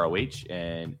AEW ROH,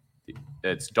 and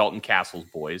it's Dalton Castle's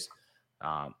boys.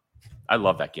 I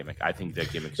love that gimmick. I think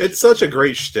that gimmick. It's such a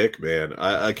great shtick, man.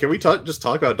 Can we just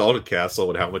talk about Dalton Castle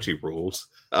and how much he rules?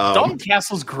 Dalton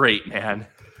Castle's great, man.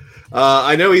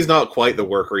 I know he's not quite the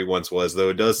worker he once was, though.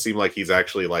 It does seem like he's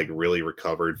actually like really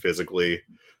recovered physically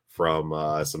from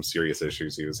some serious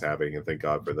issues he was having, and thank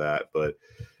God for that. But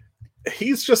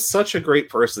he's just such a great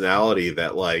personality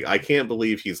that, like, I can't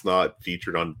believe he's not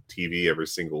featured on TV every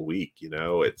single week.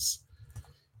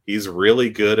 He's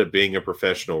really good at being a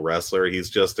professional wrestler.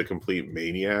 He's just a complete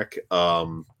maniac. He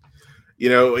kind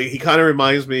of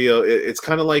reminds me of, it's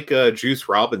kind of like Juice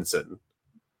Robinson.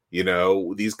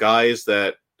 These guys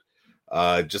that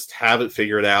just haven't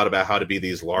figured out about how to be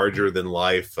these larger than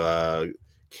life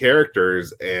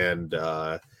characters, and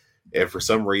for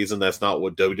some reason that's not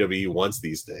what WWE wants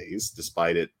these days,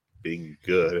 despite it being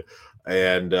good.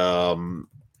 And them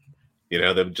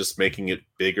just making it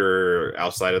bigger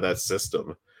outside of that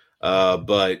system.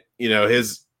 But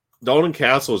his Dalton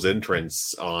Castle's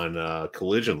entrance on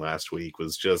Collision last week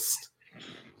was just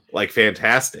like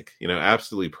fantastic.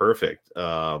 Absolutely perfect.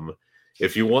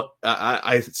 If you want,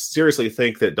 I seriously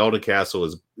think that Dalton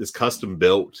Castle is custom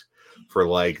built for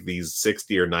like these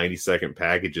 60 or 90-second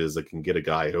packages that can get a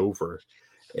guy over.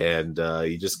 And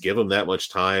you just give him that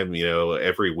much time,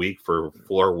 every week for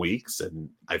 4 weeks. And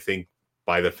I think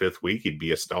by the 5th week, he'd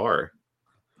be a star.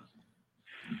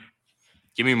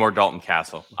 Give me more Dalton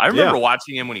Castle. I remember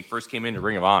watching him when he first came into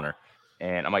Ring of Honor,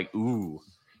 and I'm like, ooh,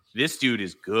 this dude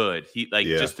is good. He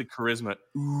just the charisma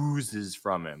oozes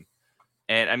from him.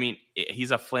 And I mean,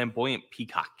 he's a flamboyant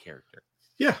peacock character.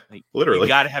 Yeah, literally. You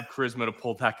got to have charisma to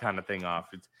pull that kind of thing off.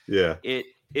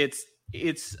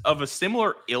 It's of a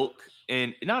similar ilk,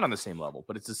 and not on the same level,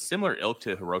 but it's a similar ilk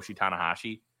to Hiroshi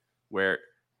Tanahashi, where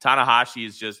Tanahashi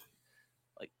is just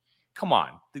like, come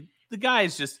on, the guy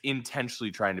is just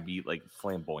intentionally trying to be like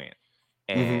flamboyant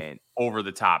and over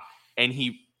the top, and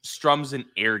he strums an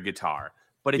air guitar,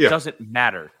 but it doesn't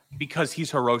matter because he's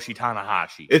Hiroshi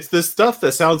Tanahashi. It's the stuff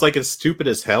that sounds like it's stupid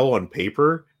as hell on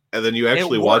paper, and then you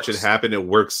actually watch it happen. It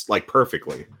works like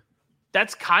perfectly.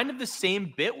 That's kind of the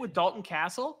same bit with Dalton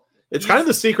Castle. It's kind of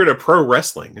the secret of pro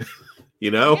wrestling,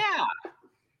 Yeah.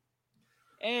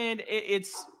 And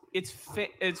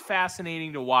it's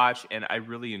fascinating to watch, and I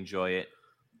really enjoy it.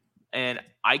 And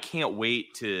I can't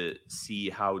wait to see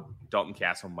how Dalton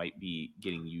Castle might be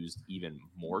getting used even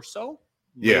more so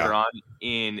later on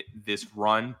in this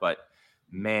run. But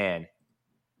man,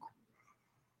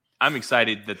 I'm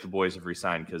excited that the boys have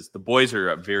resigned, because the boys are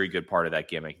a very good part of that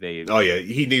gimmick.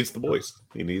 He needs the boys.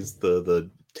 He needs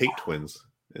the Tate twins,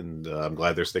 and I'm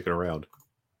glad they're sticking around.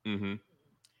 Mm-hmm.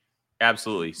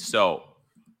 Absolutely. So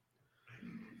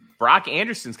Brock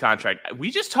Anderson's contract. We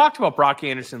just talked about Brock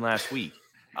Anderson last week.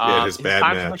 His bad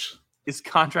match. His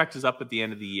contract is up at the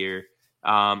end of the year.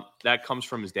 That comes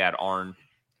from his dad, Arn.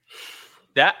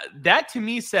 That to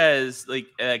me says, like,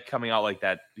 coming out like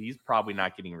that, he's probably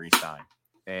not getting re-signed.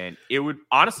 And it would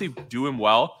honestly do him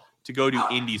well to go do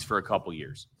indies for a couple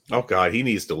years. Oh God, he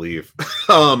needs to leave.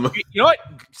 You know what?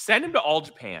 Send him to All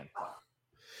Japan.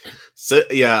 So,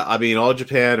 I mean, All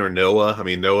Japan or Noah. I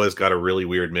mean, Noah's got a really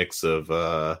weird mix of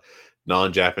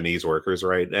non-Japanese workers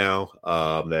right now.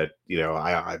 That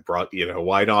I brought.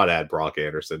 Why not add Brock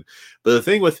Anderson? But the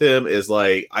thing with him is,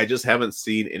 like, I just haven't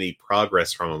seen any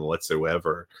progress from him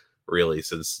whatsoever, really,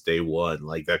 since day one.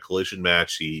 Like that Collision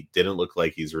match, he didn't look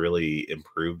like he's really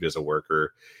improved as a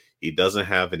worker. He doesn't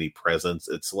have any presence.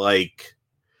 It's like,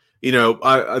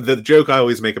 the joke I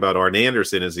always make about Arn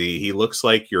Anderson is he looks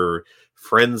like your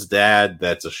friend's dad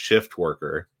that's a shift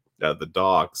worker at the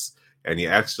docks, and you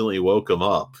accidentally woke him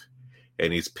up,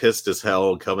 and he's pissed as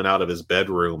hell coming out of his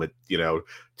bedroom at 2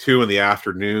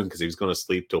 p.m. because he was going to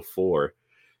sleep till 4,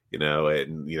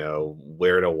 and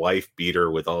wearing a wife beater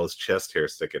with all his chest hair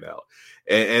sticking out.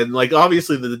 And like,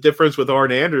 obviously the difference with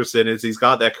Arn Anderson is he's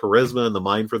got that charisma and the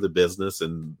mind for the business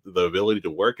and the ability to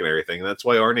work and everything. And that's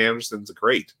why Arn Anderson's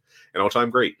an all-time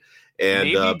great.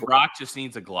 And maybe Brock just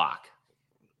needs a Glock.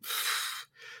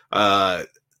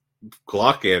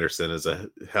 Glock Anderson is a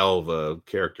hell of a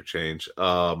character change.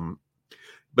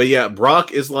 But yeah,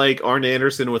 Brock is like Arn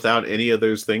Anderson without any of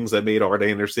those things that made Arn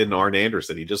Anderson Arn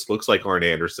Anderson. He just looks like Arn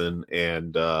Anderson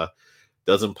and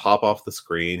doesn't pop off the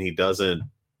screen. He doesn't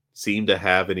seem to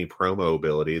have any promo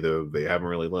ability, though they haven't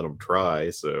really let him try.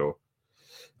 So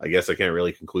I guess I can't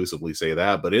really conclusively say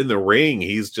that. But in the ring,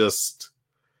 he's just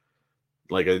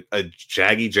like a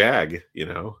jaggy jag,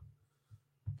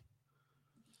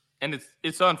 And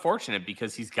it's unfortunate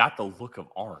because he's got the look of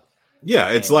Arn. Yeah,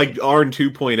 it's like Arn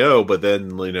 2.0, but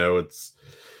then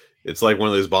it's like one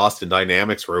of those Boston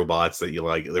Dynamics robots that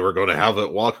they were going to have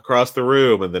it walk across the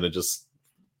room, and then it just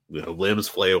limbs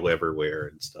flail everywhere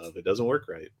and stuff. It doesn't work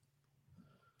right.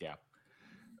 Yeah.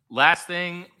 Last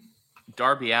thing,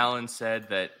 Darby Allin said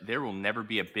that there will never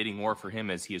be a bidding war for him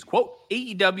as he is, quote,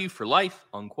 AEW for life,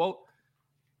 unquote.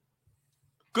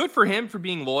 Good for him for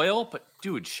being loyal, but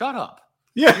dude, shut up.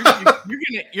 Yeah.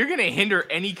 You're gonna hinder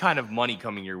any kind of money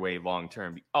coming your way long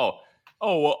term. Well,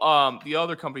 the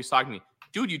other company's talking to me.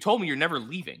 Dude, you told me you're never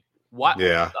leaving. What?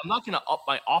 Yeah. I'm not gonna up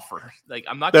my offer. Like,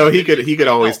 I'm not. No, he could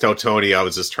always tell Tony I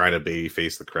was just trying to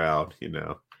babyface the crowd,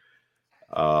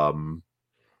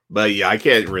 But yeah, I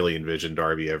can't really envision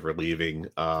Darby ever leaving.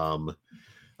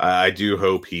 I do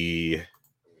hope he,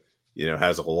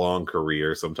 has a long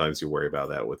career. Sometimes you worry about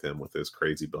that with him, with those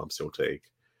crazy bumps he'll take.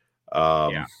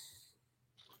 Yeah.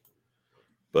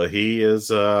 But he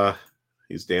is,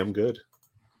 he's damn good.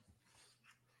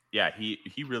 Yeah,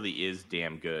 he really is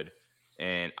damn good.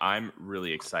 And I'm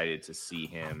really excited to see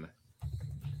him.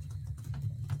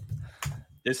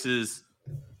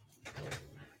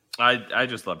 I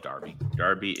just love Darby.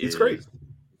 He's great.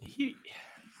 He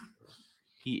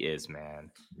is,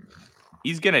 man.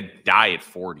 He's gonna die at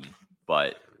 40,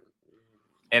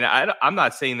 and I'm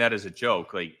not saying that as a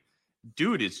joke. Like,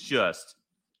 dude is just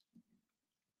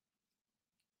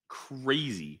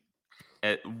crazy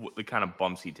at the kind of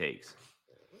bumps he takes,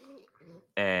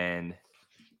 and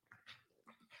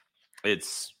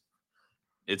it's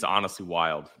honestly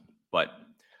wild. But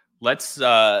let's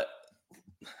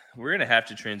we're gonna have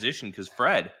to transition because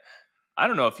Fred, I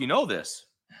don't know if you know this,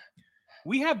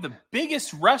 we have the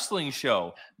biggest wrestling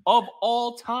show of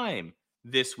all time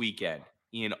this weekend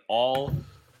in All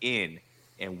In,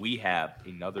 and we have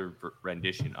another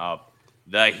rendition of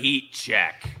the Heat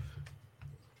Check.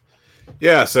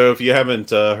 Yeah, so if you haven't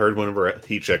heard one of our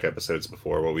Heat Check episodes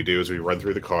before, what we do is we run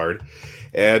through the card,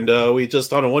 and we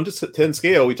just, on a 1 to 10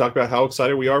 scale, we talk about how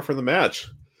excited we are for the match.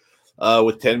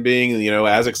 With 10 being,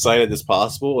 as excited as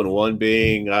possible, and 1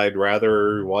 being I'd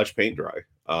rather watch paint dry.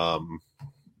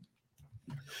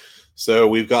 So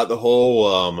we've got the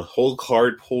whole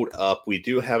card pulled up. We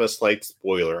do have a slight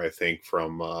spoiler, I think,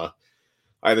 from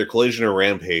either Collision or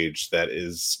Rampage that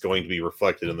is going to be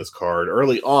reflected in this card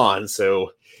early on. So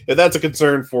if that's a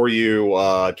concern for you,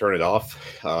 turn it off,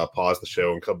 pause the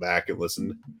show, and come back and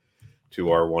listen to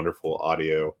our wonderful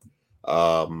audio.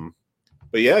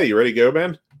 But yeah, you ready to go,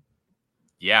 man?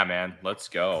 Yeah, man. Let's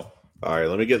go. All right,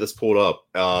 let me get this pulled up.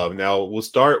 Now we'll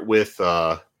start with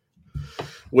the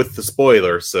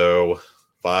spoiler. So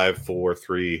 5, 4,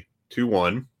 3, 2,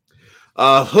 1.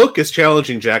 Hook is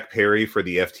challenging Jack Perry for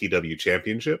the FTW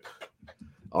Championship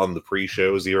on the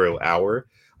pre-show 0 hour.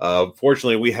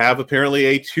 Fortunately, we have apparently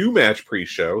a 2-match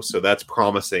pre-show, so that's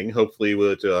promising. Hopefully,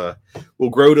 we'll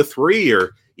grow to 3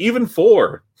 or even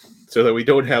 4, so that we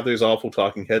don't have those awful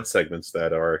talking head segments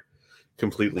that are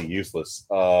completely useless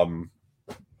to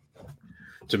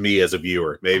me as a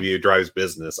viewer. Maybe it drives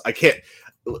business. I can't.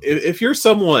 If you're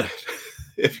someone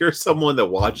that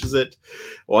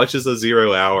watches a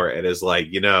 0 hour and is like,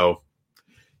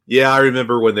 yeah, I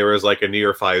remember when there was like a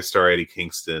near 5-star Eddie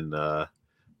Kingston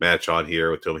match on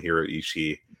here with Tomohiro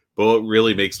Ishii. But what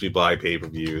really makes me buy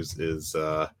pay-per-views is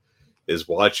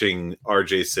watching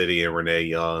RJ City and Renee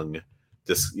Young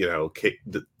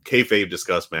kayfabe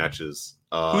discuss matches.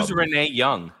 Who's Renee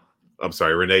Young? I'm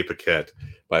sorry, Renee Paquette.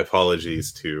 My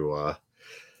apologies to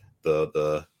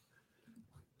the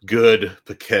good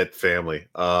Paquette family.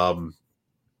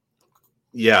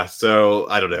 Yeah, so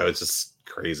I don't know. It's just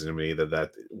crazy to me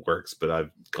that works, but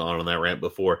I've gone on that rant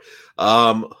before.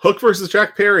 Hook versus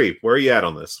Jack Perry. Where are you at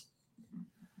on this?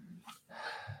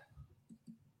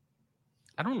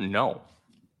 I don't know.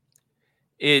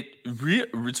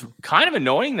 It's kind of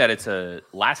annoying that it's a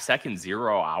last second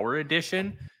 0 hour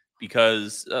edition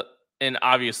because, and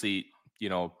obviously,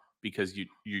 because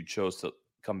you chose to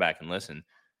come back and listen.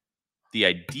 The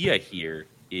idea here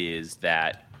is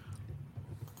that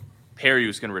Perry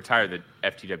was going to retire the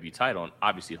FTW title, and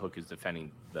obviously Hook is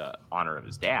defending the honor of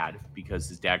his dad because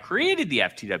his dad created the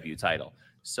FTW title.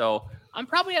 So I'm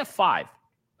probably at 5.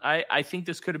 I think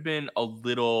this could have been a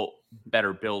little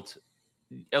better built,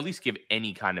 at least give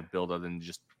any kind of build other than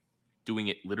just doing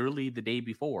it literally the day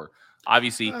before.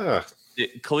 Obviously, the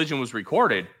Collision was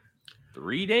recorded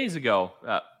 3 days ago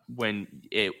or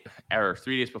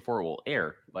 3 days before it will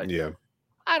air. But yeah,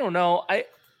 I don't know.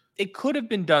 It could have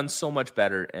been done so much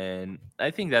better, and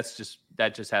I think that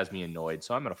just has me annoyed.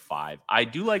 So I'm at a 5. I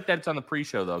do like that it's on the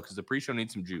pre-show though, because the pre-show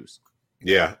needs some juice.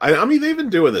 Yeah, I mean they've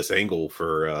been doing this angle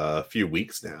for a few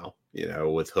weeks now,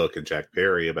 with Hook and Jack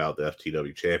Perry about the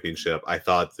FTW Championship. I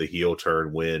thought the heel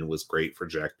turn win was great for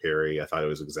Jack Perry. I thought it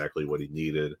was exactly what he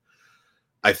needed.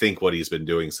 I think what he's been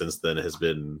doing since then has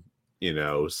been,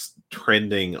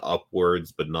 trending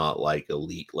upwards, but not like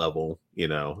elite level.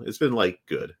 It's been like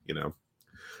good.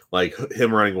 Like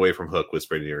him running away from Hook was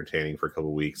pretty entertaining for a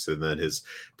couple of weeks. And then his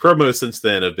promos since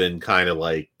then have been kind of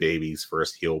like Baby's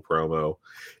first heel promo.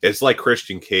 It's like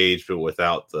Christian Cage, but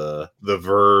without the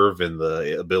verve and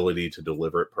the ability to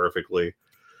deliver it perfectly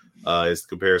is the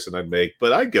comparison I'd make.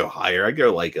 But I'd go higher. I'd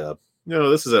go like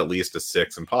this is at least a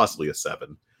 6 and possibly a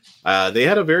 7. They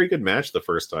had a very good match the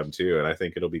first time too. And I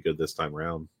think it'll be good this time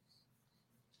around.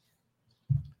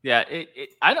 Yeah,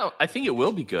 I think it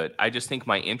will be good. I just think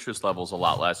my interest level is a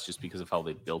lot less just because of how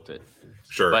they built it.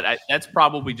 Sure. But that's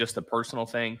probably just a personal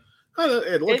thing.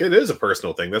 It is a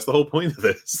personal thing. That's the whole point of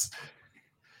this.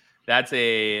 It's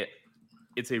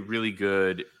a really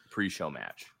good pre-show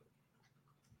match.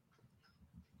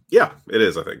 Yeah, it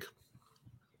is, I think.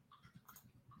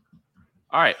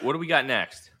 All right, what do we got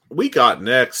next? We got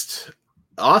next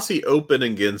Aussie Open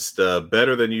against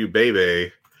Better Than You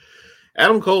Baby.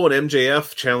 Adam Cole and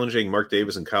MJF challenging Mark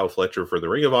Davis and Kyle Fletcher for the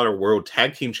Ring of Honor World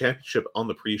Tag Team Championship on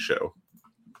the pre-show.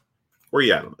 Where are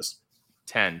you at on this?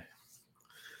 10.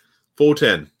 Full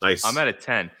 10. Nice. I'm at a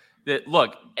 10.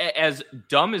 Look, as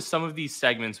dumb as some of these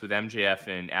segments with MJF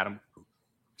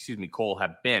and Cole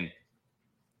have been,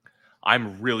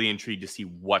 I'm really intrigued to see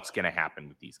what's going to happen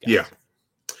with these guys.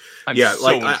 Yeah.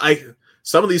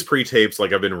 Some of these pre-tapes,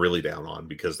 I've been really down on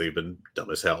because they've been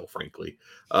dumb as hell, frankly.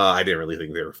 I didn't really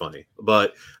think they were funny.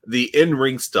 But the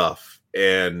in-ring stuff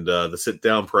and the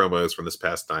sit-down promos from this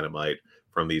past Dynamite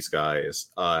from these guys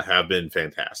have been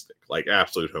fantastic.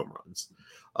 Absolute home runs.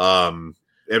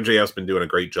 MJF's been doing a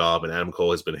great job, and Adam Cole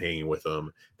has been hanging with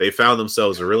them. They found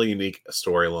themselves a really unique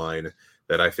storyline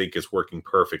that I think is working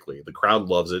perfectly. The crowd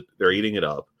loves it. They're eating it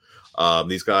up.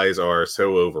 These guys are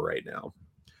so over right now.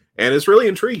 And it's really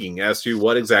intriguing as to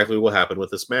what exactly will happen with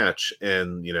this match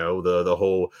and, the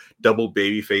whole double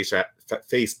baby face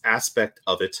aspect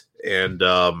of it. And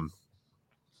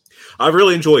I've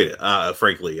really enjoyed it,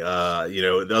 frankly,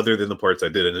 other than the parts I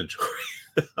didn't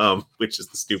enjoy, which is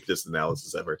the stupidest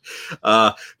analysis ever.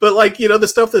 But the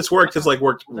stuff that's worked has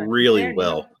worked really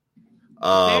well.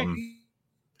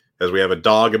 As we have a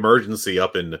dog emergency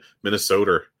up in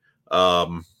Minnesota.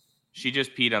 She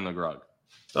just peed on the rug.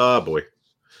 Oh, boy.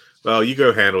 Well, you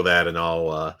go handle that, and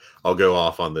I'll go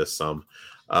off on this some.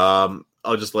 I'll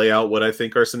just lay out what I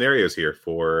think are scenarios here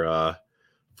for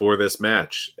this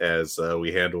match as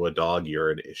we handle a dog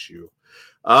urine issue.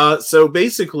 So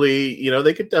basically,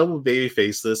 they could double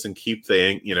babyface this and keep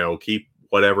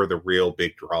whatever the real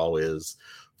big draw is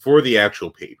for the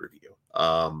actual pay-per-view.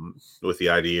 With the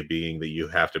idea being that you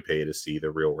have to pay to see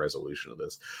the real resolution of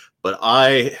this. But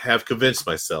I have convinced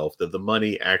myself that the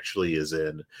money actually is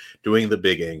in doing the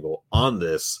big angle on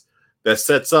this that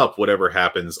sets up whatever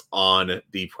happens on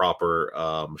the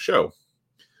proper show.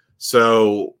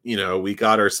 So, we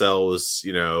got ourselves,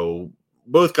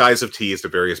 both guys have teased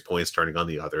at various points turning on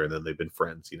the other, and then they've been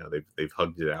friends. They've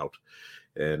hugged it out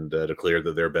and declared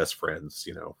that they're best friends,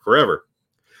 forever.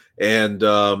 And,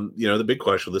 the big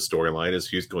question with this storyline is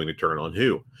who's going to turn on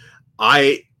who.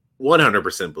 I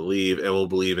 100% believe, and will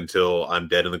believe until I'm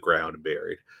dead in the ground and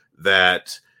buried,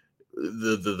 that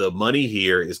the money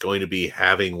here is going to be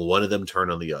having one of them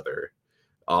turn on the other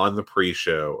on the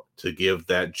pre-show to give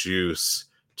that juice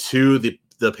to the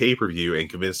pay-per-view and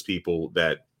convince people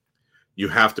that you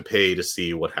have to pay to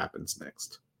see what happens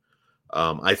next.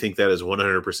 I think that is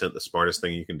 100% the smartest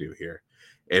thing you can do here.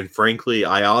 And frankly,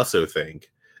 I also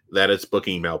think that it's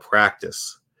booking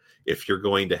malpractice if you're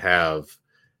going to have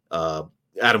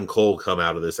Adam Cole come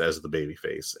out of this as the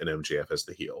babyface and MJF as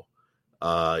the heel.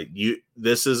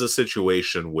 This is a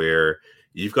situation where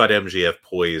you've got MJF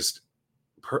poised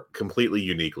completely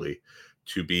uniquely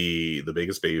to be the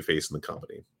biggest babyface in the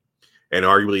company, and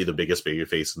arguably the biggest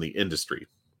babyface in the industry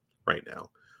right now.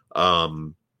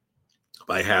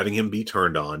 By having him be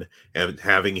turned on and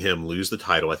having him lose the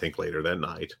title, I think later that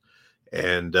night,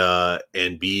 and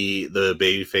be the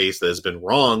babyface that has been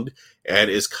wronged and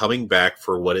is coming back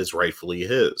for what is rightfully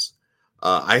his.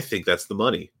 I think that's the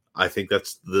money. I think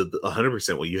that's the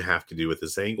 100% what you have to do with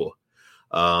this angle.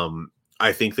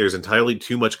 I think there's entirely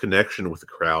too much connection with the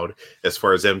crowd as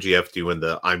far as MJF doing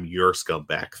the "I'm your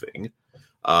scumbag" thing.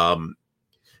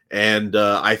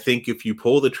 I think if you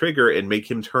pull the trigger and make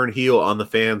him turn heel on the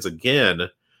fans again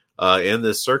in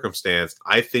this circumstance,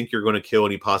 I think you're going to kill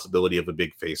any possibility of a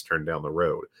big face turn down the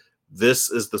road. This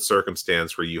is the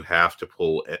circumstance where you have to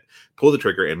pull the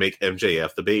trigger and make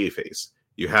MJF the babyface.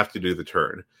 You have to do the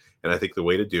turn. And I think the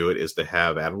way to do it is to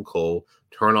have Adam Cole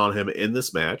turn on him in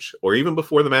this match, or even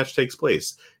before the match takes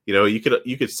place. You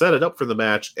could set it up for the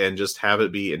match and just have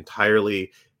it be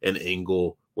entirely an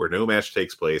angle where no match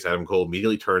takes place. Adam Cole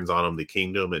immediately turns on him. The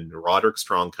Kingdom and Roderick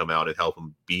Strong come out and help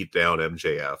him beat down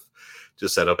MJF to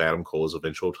set up Adam Cole's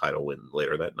eventual title win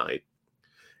later that night.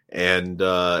 And,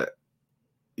 but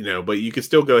you could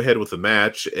still go ahead with the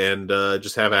match and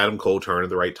just have Adam Cole turn at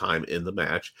the right time in the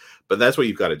match. But that's what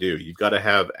you've got to do. You've got to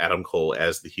have Adam Cole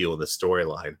as the heel in the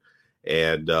storyline.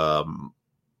 And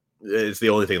it's the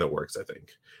only thing that works, I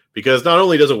think. Because not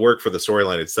only does it work for the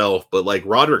storyline itself, but like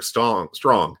Roderick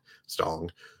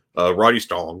Roddy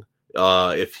Strong,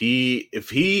 if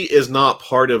he is not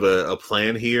part of a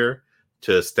plan here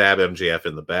to stab MJF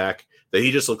in the back, that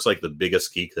he just looks like the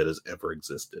biggest geek that has ever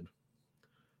existed.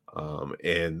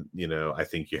 I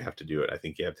think you have to do it. I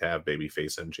think you have to have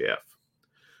babyface MJF.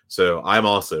 So I'm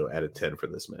also at a 10 for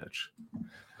this match.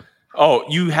 Oh,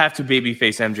 you have to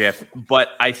babyface MJF, but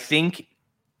I think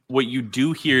what you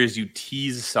do here is you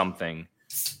tease something.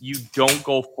 You don't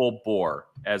go full bore,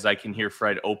 as I can hear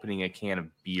Fred opening a can of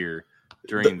beer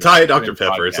during Diet Dr.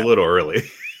 Pepper. It's a little early.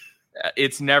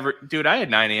 It's never, dude. I had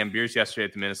 9 a.m. beers yesterday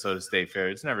at the Minnesota State Fair.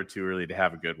 It's never too early to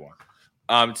have a good one.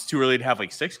 It's too early to have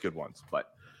like 6 good ones,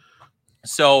 but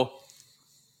so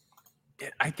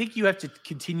I think you have to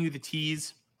continue the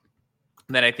tease.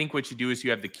 And then I think what you do is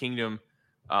you have the Kingdom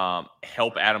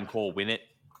help Adam Cole win it,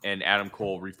 and Adam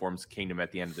Cole reforms the Kingdom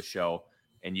at the end of the show,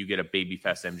 and you get a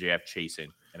babyfest MJF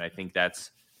chasing. And I think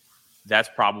that's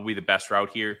probably the best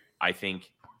route here. I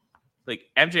think like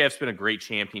MJF's been a great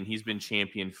champion. He's been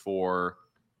champion for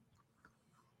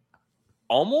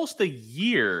almost a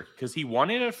year because he won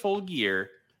it at Full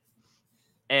Gear.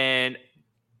 And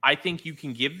I think you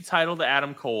can give the title to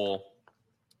Adam Cole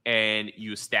and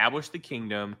you establish the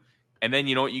Kingdom. And then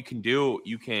you know what you can do?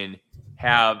 You can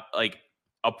have like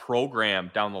a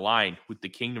program down the line with the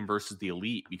Kingdom versus the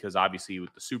Elite, because obviously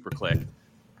with the Super Click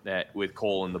that with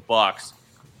Cole and the Bucks,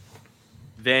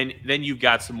 then you've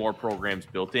got some more programs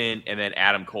built in, and then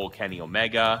Adam Cole, Kenny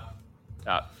Omega,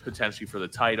 potentially for the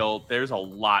title. There's a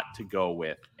lot to go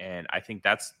with, and I think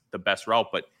that's the best route.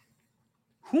 But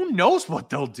who knows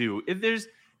what they'll do?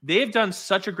 They've done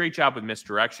such a great job with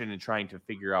misdirection and trying to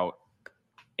figure out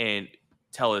and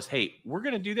tell us, hey, we're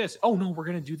going to do this. Oh, no, we're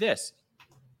going to do this.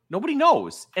 Nobody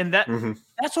knows. And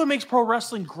that's what makes pro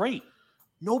wrestling great.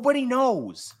 Nobody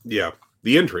knows. Yeah.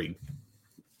 The intrigue.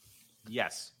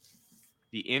 Yes.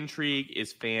 The intrigue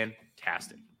is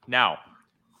fantastic. Now,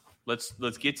 let's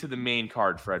get to the main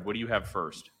card, Fred. What do you have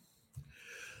first?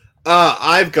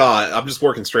 I'm just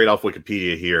working straight off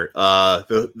Wikipedia here.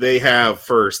 They have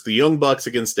first the Young Bucks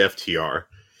against FTR.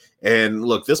 And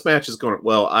look, this match is going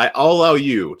well. I'll allow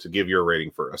you to give your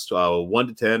rating first. 1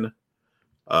 to 10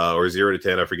 or 0 to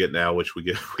 10. I forget now which we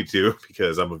do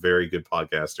because I'm a very good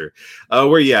podcaster. Where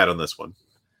are you at on this one?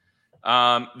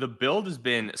 The build has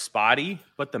been spotty,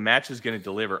 but the match is going to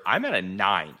deliver. I'm at a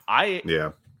 9.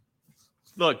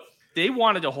 Look, they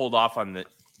wanted to hold off on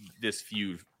this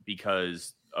feud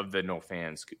because of the no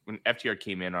fans. When FTR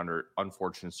came in under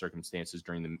unfortunate circumstances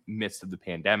during the midst of the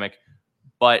pandemic,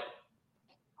 but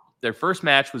their first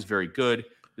match was very good.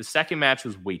 The second match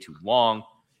was way too long.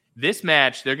 This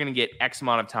match, they're going to get X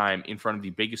amount of time in front of the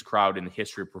biggest crowd in the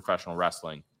history of professional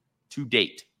wrestling to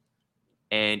date.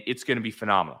 And it's going to be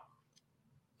phenomenal.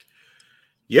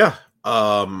 Yeah.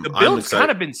 The build's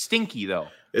kind of been stinky, though.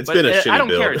 It's been a shitty build. I don't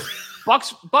care.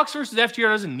 Bucks versus FTR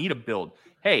doesn't need a build.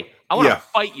 Hey, I want to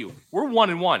fight you. We're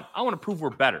 1-1. I want to prove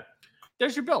we're better.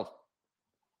 There's your build.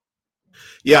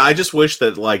 Yeah, I just wish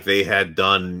that they had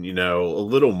done, a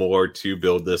little more to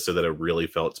build this so that it really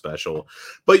felt special.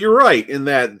 But you're right in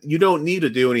that you don't need to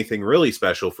do anything really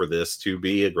special for this to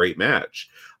be a great match.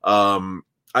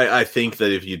 I think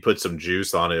that if you'd put some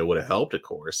juice on it, it would have helped, of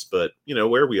course. But,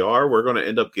 where we are, we're going to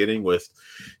end up getting with,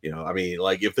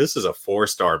 like if this is a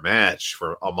 4-star match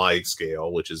on my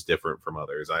scale, which is different from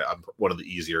others, I'm one of the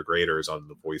easier graders on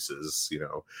the Voices,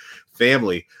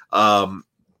 family.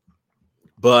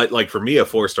 But like for me, a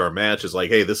 4-star match is like,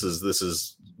 hey, this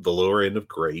is the lower end of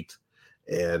great.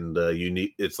 And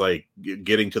it's like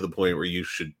getting to the point where you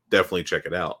should definitely check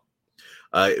it out.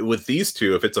 With these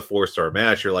two, if it's a 4-star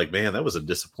match, you're like, man, that was a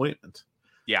disappointment.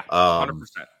 Yeah, 100%.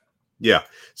 Yeah.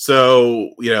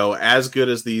 So, as good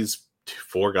as these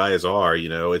 4 guys are,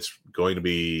 it's going to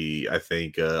be, I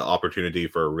think, an opportunity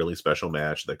for a really special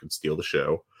match that could steal the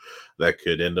show, that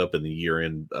could end up in the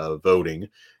year-end voting.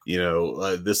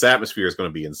 This atmosphere is going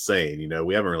to be insane.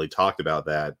 We haven't really talked about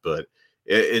that, but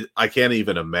I can't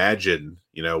even imagine,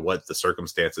 what the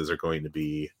circumstances are going to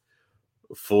be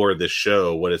for this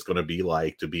show, what it's going to be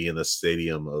like to be in the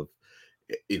stadium of,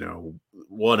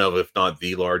 one of, if not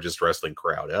the largest wrestling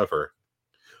crowd ever.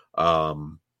 Yeah,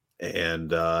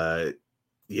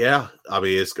 I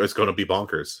mean, it's going to be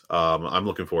bonkers. I'm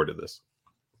looking forward to this.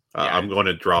 I'm going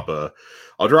to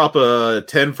I'll drop a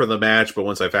 10 for the match, but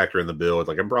once I factor in the build,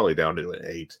 like I'm probably down to an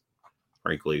 8,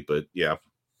 frankly, but yeah.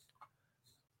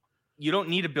 You don't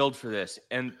need a build for this,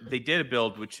 and they did a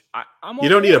build, which I'm. You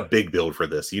don't need a big build for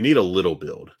this. You need a little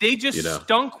build. They just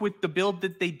stunk with the build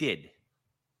that they did.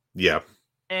 Yeah,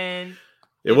 and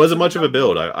it wasn't much of a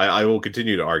build. I will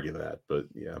continue to argue that, but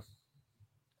yeah,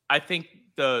 I think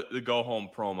the go home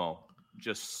promo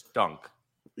just stunk.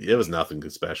 It was nothing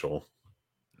special.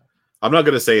 I'm not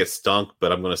going to say it stunk,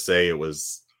 but I'm going to say it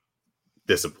was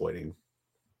disappointing.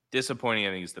 Disappointing,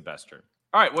 I think, is the best term.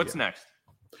 All right, what's next?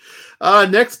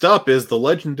 Next up is the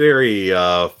legendary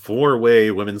 4-way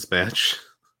women's match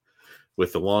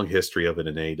with the long history of it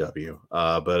in AEW.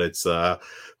 But it's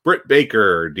Britt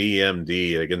Baker,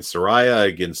 DMD, against Saraya,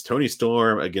 against Toni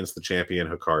Storm, against the champion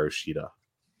Hikaru Shida.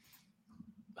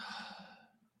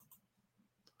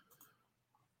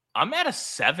 I'm at a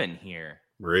 7 here.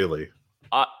 Really?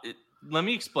 Let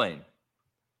me explain.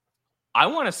 I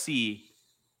want to see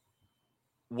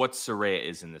what Saraya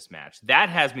is in this match. That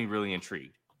has me really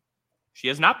intrigued. She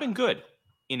has not been good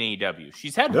in AEW.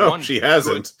 She's had one. She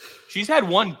hasn't. She's had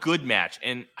one good match,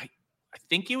 and I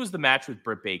think it was the match with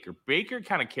Britt Baker. Baker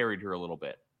kind of carried her a little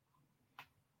bit,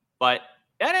 but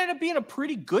that ended up being a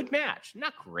pretty good match.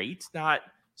 Not great, not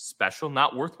special,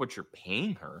 not worth what you're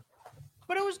paying her,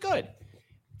 but it was good.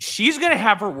 She's gonna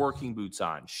have her working boots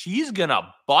on. She's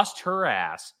gonna bust her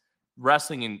ass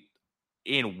wrestling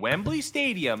in Wembley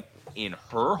Stadium in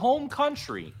her home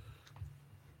country.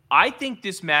 I think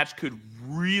this match could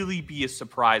really be a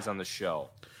surprise on the show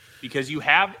because you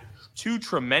have 2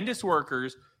 tremendous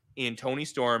workers in Toni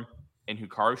Storm and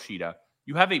Hikaru Shida.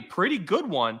 You have a pretty good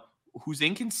one who's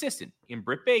inconsistent in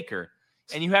Britt Baker,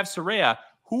 and you have Saraya,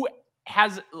 who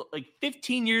has like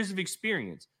 15 years of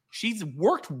experience. She's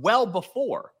worked well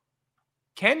before.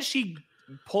 Can she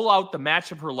pull out the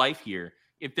match of her life here?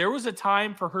 If there was a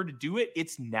time for her to do it,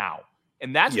 it's now.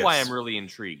 And that's why I'm really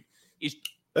intrigued.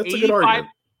 That's a good argument.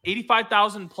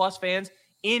 85,000 plus fans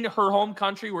in her home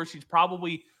country where she's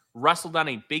probably wrestled on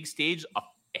a big stage a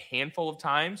handful of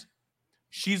times.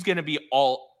 She's going to be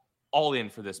all in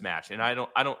for this match. And I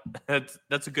don't,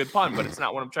 that's a good pun, but it's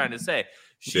not what I'm trying to say.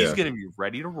 She's going to be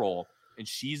ready to roll and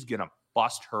she's going to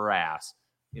bust her ass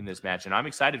in this match. And I'm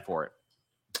excited for it.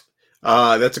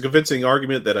 That's a convincing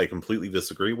argument that I completely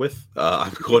disagree with.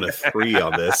 I'm going to 3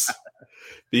 on this.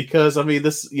 Because, I mean,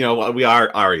 this, we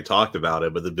already talked about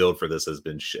it, but the build for this has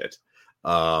been shit.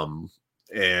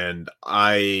 And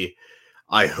I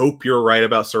hope you're right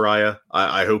about Saraya.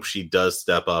 I hope she does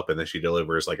step up and that she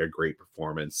delivers like a great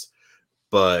performance.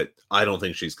 But I don't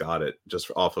think she's got it just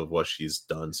off of what she's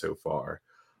done so far.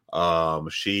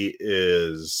 She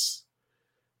is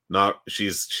not,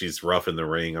 she's rough in the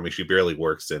ring. I mean, she barely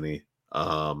works any.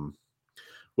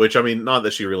 Which, I mean, not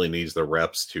that she really needs the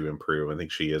reps to improve. I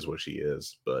think she is what she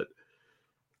is, but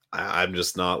I'm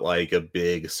just not like a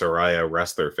big Saraya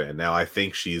wrestler fan. Now, I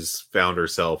think she's found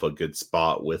herself a good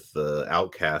spot with the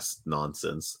Outcast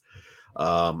nonsense.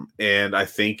 And I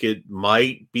think it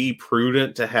might be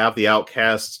prudent to have the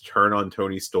Outcast turn on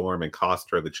Toni Storm and cost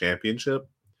her the championship.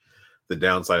 The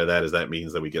downside of that is that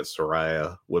means that we get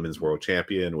Saraya Women's World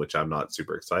Champion, which I'm not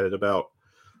super excited about.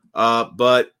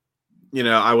 But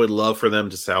I would love for them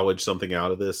to salvage something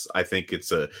out of this. I think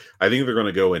they're going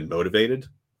to go in motivated.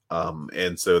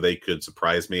 And so they could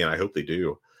surprise me, and I hope they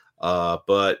do.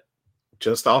 But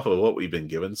just off of what we've been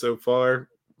given so far,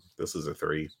 this is a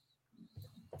 3.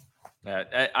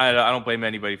 I don't blame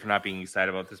anybody for not being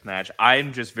excited about this match.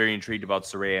 I'm just very intrigued about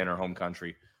Saraya in her home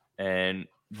country. And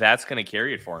that's going to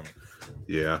carry it for him.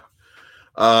 Yeah.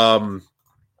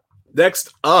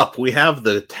 Next up, we have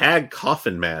the tag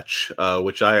coffin match,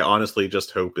 which I honestly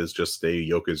just hope is just a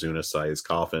Yokozuna-sized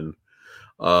coffin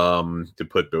to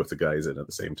put both the guys in at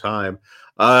the same time.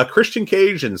 Christian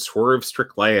Cage and Swerve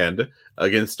Strickland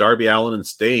against Darby Allin and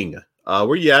Sting.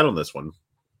 Where you at on this one?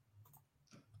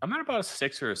 I'm at about a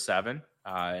 6 or a 7.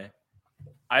 I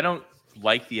don't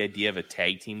like the idea of a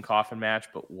tag team coffin match,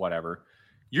 but whatever.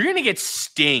 You're going to get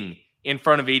Sting in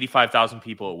front of 85,000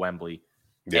 people at Wembley.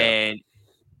 Yeah. And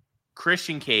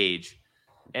Christian Cage.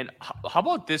 And how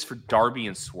about this for Darby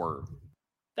and Swerve?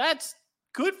 That's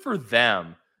good for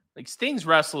them. Like, Sting's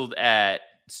wrestled at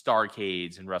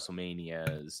Starrcades and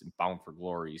WrestleManias and Bound for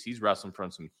Glories. He's wrestling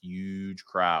from some huge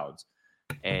crowds.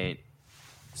 And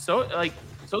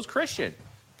so's Christian.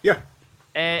 Yeah.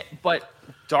 But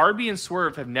Darby and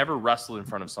Swerve have never wrestled in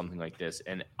front of something like this,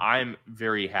 and I'm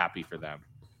very happy for them.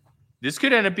 This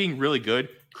could end up being really good.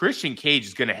 Christian Cage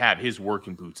is going to have his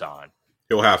working boots on.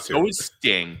 He'll have to. So is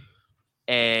Sting.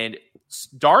 And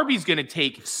Darby's going to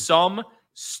take some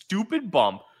stupid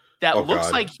bump that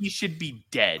looks like he should be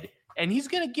dead, and he's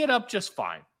going to get up just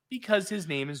fine because his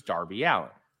name is Darby Allin.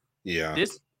 Yeah.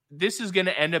 This is going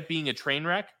to end up being a train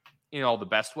wreck in all the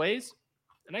best ways,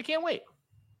 and I can't wait.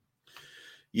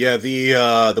 Yeah,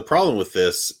 the problem with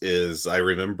this is I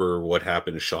remember what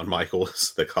happened to Shawn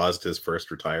Michaels that caused his first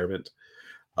retirement.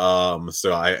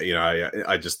 So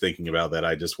I just thinking about that,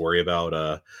 I just worry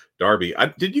about Darby.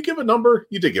 Did you give a number?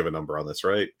 You did give a number on this,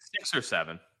 right? 6 or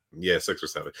 7. Yeah, 6 or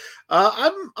 7.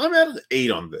 I'm at an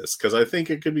 8 on this because I think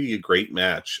it could be a great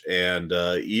match, and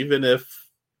even if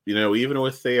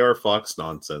they are Fox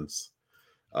nonsense,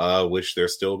 which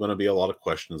there's still going to be a lot of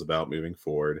questions about moving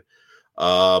forward.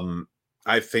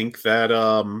 I think that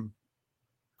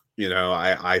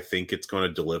I think it's going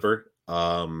to deliver.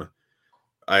 I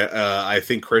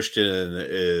think Christian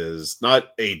is not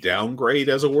a downgrade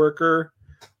as a worker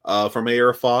from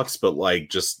AR Fox, but like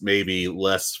just maybe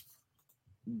less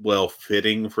well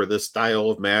fitting for this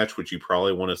style of match, which you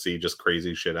probably want to see just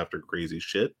crazy shit after crazy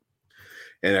shit.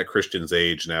 And at Christian's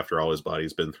age and after all his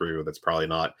body's been through, that's probably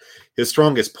not his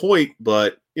strongest point,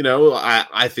 but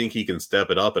I think he can step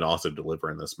it up and also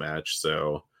deliver in this match.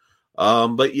 So,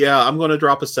 but yeah, I'm going to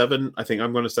drop a 7. I think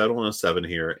I'm going to settle on a 7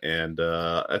 here. And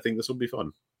I think this will be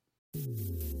fun.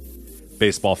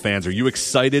 Baseball fans, are you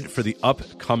excited for the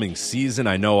upcoming season?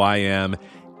 I know I am.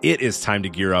 It is time to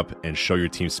gear up and show your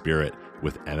team spirit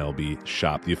with MLB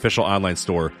Shop, the official online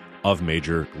store of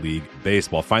Major League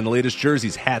Baseball. Find the latest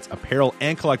jerseys, hats, apparel,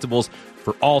 and collectibles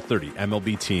for all 30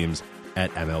 MLB teams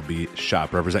at MLB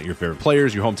Shop. Represent your favorite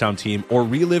players, your hometown team, or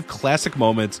relive classic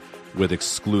moments with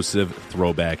exclusive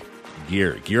throwback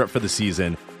gear. Gear up for the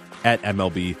season at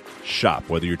MLB Shop.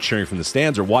 Whether you're cheering from the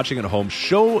stands or watching at home,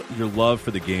 show your love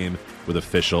for the game with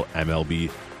official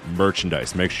MLB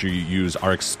merchandise. Make sure you use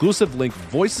our exclusive link,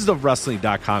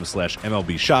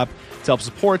 voicesofwrestling.com/MLB Shop, to help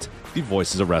support the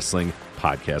Voices of Wrestling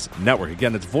Podcast Network.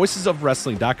 Again, that's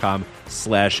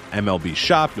voicesofwrestling.com/MLB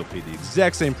Shop. You'll pay the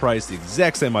exact same price, the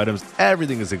exact same items.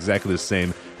 Everything is exactly the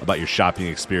same about your shopping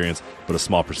experience, but a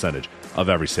small percentage of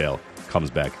every sale comes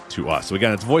back to us. So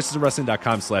again, it's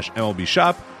voicesofwrestling.com/MLB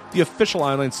Shop, the official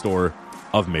online store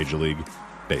of Major League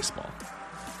Baseball.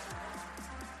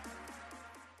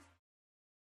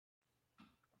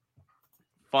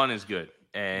 Fun is good.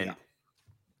 And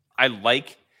yeah.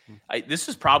 This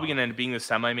is probably going to end up being the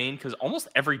semi-main because almost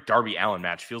every Darby Allin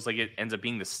match feels like it ends up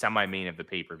being the semi-main of the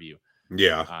pay-per-view.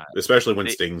 Yeah, especially when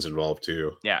Sting's involved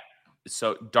too. Yeah.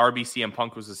 So Darby CM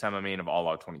Punk was the semi-main of All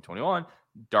Out 2021.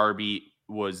 Darby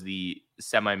was the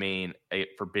semi-main at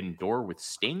Forbidden Door with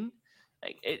Sting.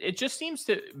 It just seems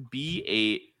to be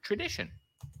a tradition.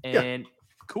 And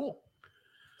cool.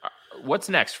 What's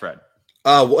next, Fred?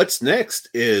 What's next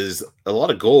is a lot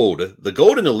of gold. The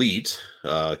Golden Elite,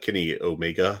 Kenny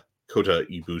Omega, Kota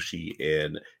Ibushi,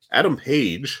 and Adam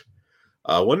Page.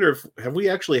 I wonder have we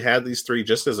actually had these three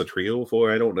just as a trio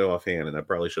before? I don't know offhand, and I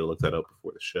probably should have looked that up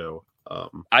before the show.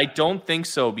 I don't think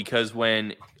so, because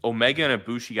when Omega and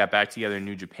Ibushi got back together in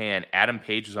New Japan, Adam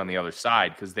Page was on the other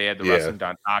side because they had the Wrestling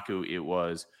Dontaku. It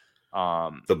was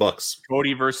the Bucks.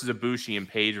 Cody versus Ibushi and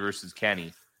Page versus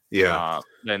Kenny. Yeah.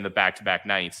 Then the back-to-back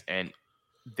nights. And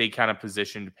they kind of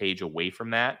positioned Page away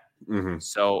from that. Mm-hmm.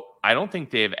 So I don't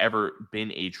think they've ever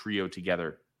been a trio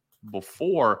together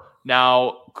before.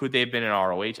 Now, could they have been in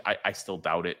ROH? I still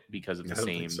doubt it because of the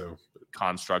same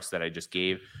constructs that I just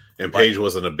gave. And Page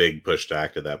wasn't a big pushed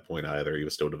act at that point either. He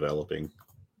was still developing.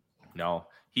 No,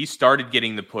 he started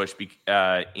getting the push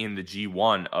in the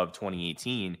G1 of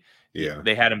 2018. Yeah.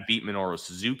 They had him beat Minoru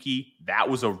Suzuki. That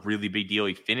was a really big deal.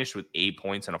 He finished with 8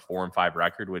 points and a 4-5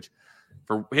 record, which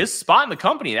for his spot in the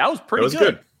company, that was pretty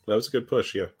good. That was a good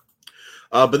push, yeah.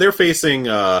 But they're facing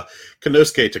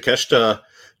Konosuke Takeshita,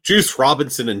 Juice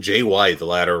Robinson, and Jay White, the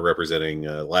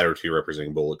latter two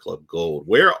representing Bullet Club Gold.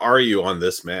 Where are you on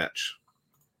this match?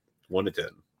 1 to 10.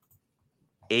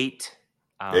 8.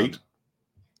 8?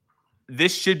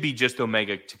 This should be just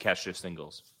Omega Takeshita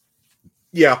singles.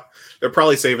 Yeah, they're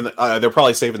probably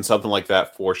saving something like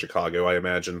that for Chicago, I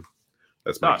imagine.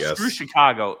 That's my guess. Screw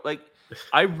Chicago. Like,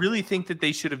 I really think that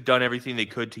they should have done everything they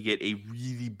could to get a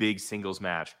really big singles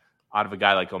match out of a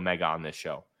guy like Omega on this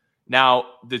show. Now,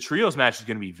 the trios match is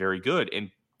going to be very good,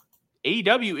 and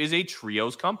AEW is a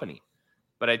trios company,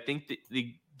 but I think that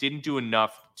they didn't do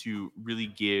enough to really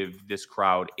give this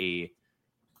crowd a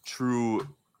true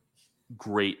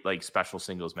great like special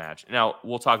singles match. Now,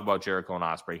 we'll talk about Jericho and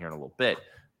Ospreay here in a little bit,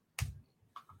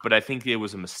 but I think it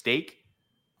was a mistake.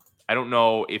 I don't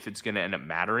know if it's going to end up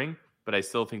mattering, but I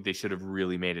still think they should have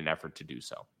really made an effort to do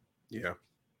so. Yeah.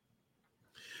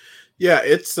 Yeah,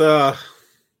 it's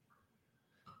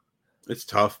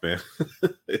tough, man.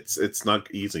 it's not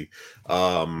easy.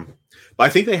 But I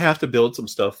think they have to build some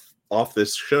stuff off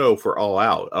this show for All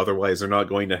Out. Otherwise, they're not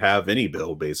going to have any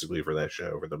build basically for that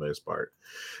show for the most part.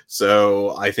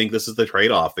 So I think this is the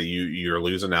trade-off that you're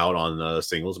losing out on a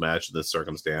singles match in this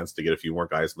circumstance to get a few more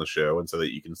guys on the show, and so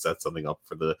that you can set something up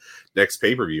for the next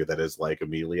pay-per-view that is like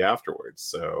immediately afterwards.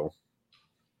 So,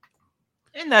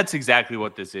 and that's exactly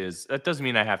what this is. That doesn't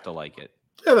mean I have to like it.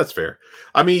 Yeah, that's fair.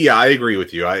 I mean, yeah, I agree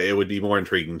with you. It would be more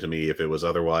intriguing to me if it was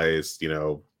otherwise,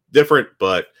 different.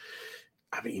 But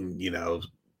I mean,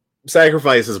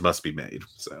 sacrifices must be made.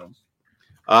 So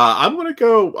I'm going to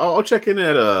go. I'll check in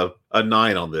at a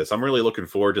 9 on this. I'm really looking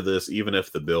forward to this, even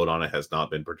if the build on it has not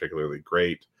been particularly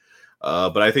great.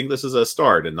 But I think this is a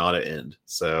start and not an end.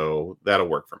 So that'll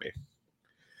work for me.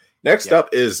 Next up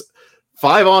is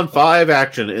 5-on-5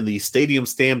 action in the Stadium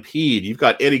Stampede. You've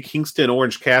got Eddie Kingston,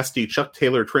 Orange Cassidy, Chuck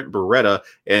Taylor, Trent Beretta,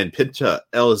 and Penta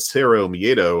El Cero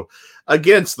Miedo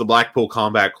against the Blackpool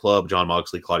Combat Club, John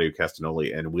Moxley, Claudio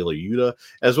Castagnoli, and Wheeler Yuta,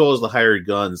 as well as the hired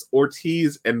guns,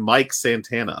 Ortiz and Mike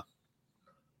Santana.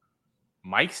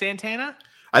 Mike Santana?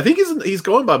 I think he's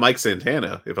going by Mike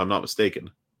Santana, if I'm not mistaken.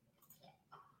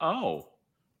 Oh.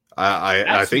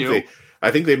 I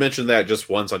think they mentioned that just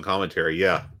once on commentary,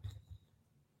 yeah.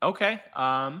 Okay.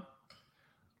 I'm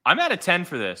at a 10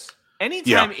 for this.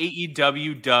 Anytime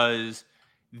AEW does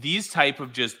these type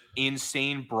of just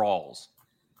insane brawls,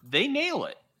 they nail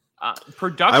it.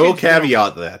 Production. I will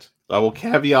caveat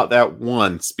that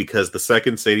once, because the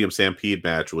second Stadium Stampede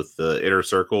match with the Inner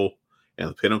Circle and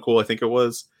the Pinnacle, I think it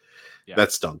was,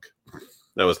 that stunk.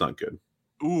 That was not good.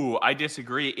 Ooh, I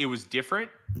disagree. It was different.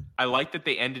 I like that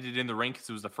they ended it in the ring because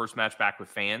it was the first match back with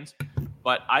fans.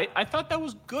 But I thought that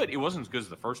was good. It wasn't as good as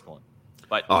the first one.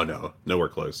 But oh, no. Nowhere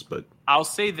close. But I'll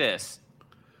say this.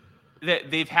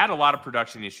 They've had a lot of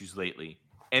production issues lately.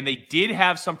 And they did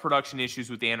have some production issues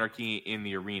with Anarchy in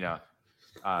the Arena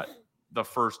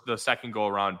the second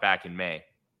go-around back in May.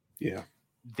 Yeah.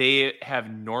 They have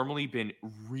normally been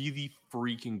really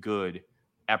freaking good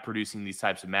at producing these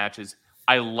types of matches.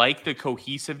 I like the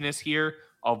cohesiveness here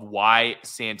of why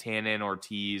Santana and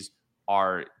Ortiz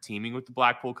are teaming with the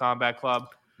Blackpool Combat Club.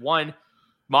 One,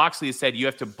 Moxley has said you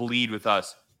have to bleed with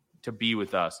us to be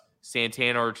with us.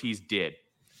 Santana Ortiz did.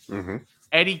 Mm-hmm.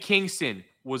 Eddie Kingston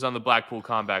was on the Blackpool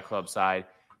Combat Club side.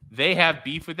 They have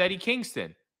beef with Eddie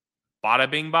Kingston. Bada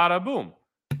bing, bada boom.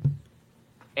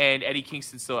 And Eddie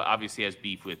Kingston still obviously has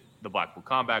beef with the Blackpool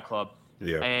Combat Club.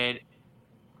 Yeah. And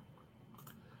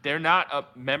they're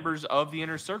not members of the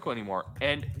Inner Circle anymore.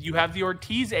 And you have the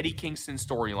Ortiz Eddie Kingston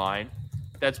storyline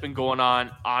that's been going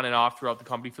on and off throughout the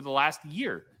company for the last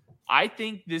year. I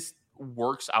think this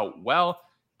works out well.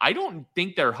 I don't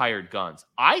think they're hired guns.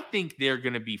 I think they're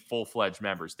going to be full-fledged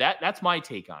members. That's my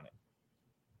take on it.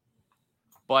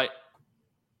 But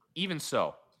even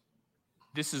so,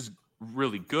 this is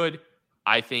really good.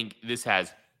 I think this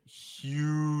has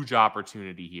huge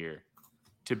opportunity here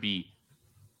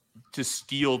to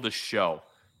steal the show.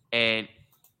 And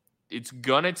it's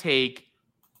going to take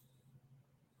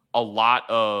a lot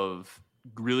of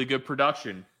really good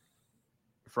production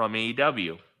from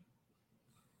AEW.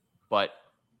 But,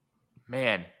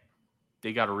 man,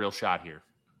 they got a real shot here.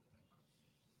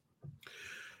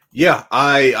 Yeah,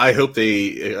 I hope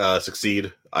they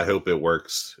succeed. I hope it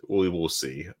works. We will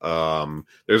see.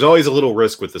 There's always a little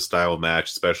risk with the style of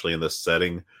match, especially in this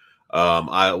setting.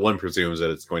 One presumes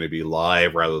that it's going to be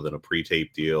live rather than a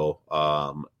pre-tape deal,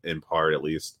 in part at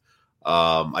least.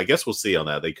 I guess we'll see on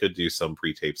that. They could do some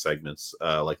pre-tape segments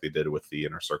like they did with the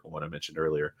Inner Circle one I mentioned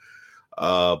earlier.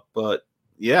 But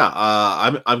yeah,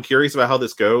 I'm curious about how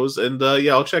this goes, and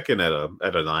yeah, I'll check in at a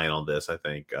 9 on this. I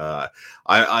think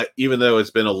I even though it's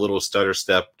been a little stutter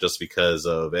step just because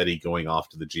of Eddie going off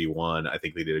to the G1, I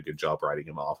think they did a good job writing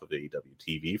him off of AEW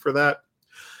TV for that.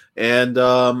 And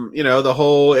the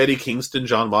whole Eddie Kingston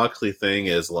John Moxley thing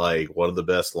is like one of the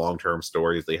best long-term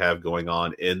stories they have going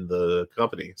on in the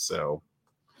company. So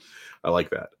I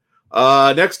like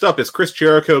that. Next up is Chris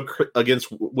Jericho against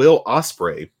Will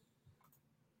Ospreay.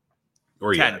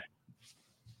 Or 10.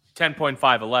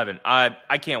 10.5, 11.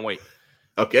 I can't wait.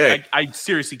 Okay. I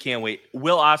seriously can't wait.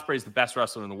 Will Ospreay is the best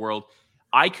wrestler in the world.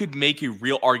 I could make a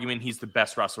real argument he's the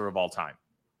best wrestler of all time.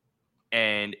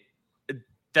 And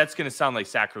that's going to sound like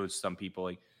sacrilege to some people.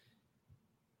 Like,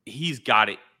 he's got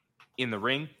it in the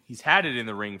ring. He's had it in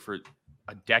the ring for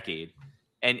a decade.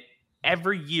 And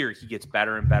every year he gets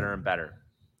better and better and better.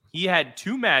 He had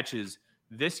 2 matches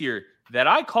this year that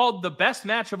I called the best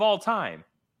match of all time.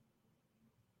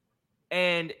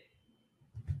 And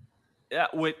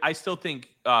I still think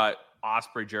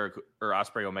Ospreay Jericho or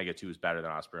Ospreay Omega 2 is better than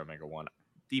Ospreay Omega 1,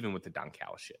 even with the Don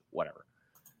Callis shit, whatever.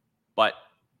 But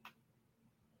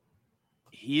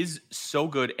he's so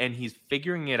good, and he's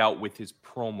figuring it out with his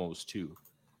promos too.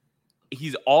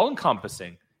 He's all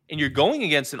encompassing, and you're going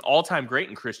against an all-time great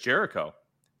in Chris Jericho.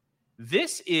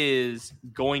 This is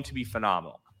going to be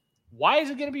phenomenal. Why is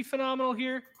it going to be phenomenal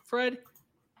here, Fred?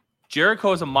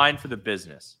 Jericho is a mind for the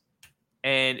business.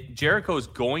 And Jericho is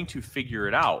going to figure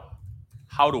it out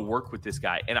how to work with this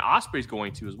guy. And Ospreay's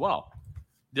going to as well.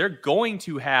 They're going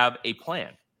to have a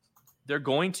plan. They're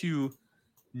going to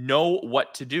know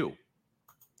what to do,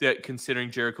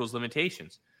 considering Jericho's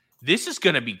limitations. This is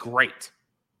going to be great.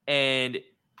 And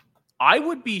I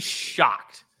would be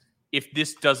shocked if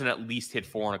this doesn't at least hit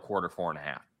 4.25,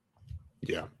 4.5.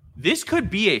 Yeah. This could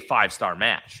be a 5-star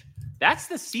match. That's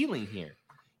the ceiling here.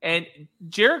 And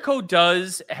Jericho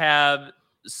does have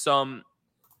some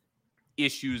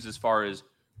issues as far as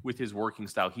with his working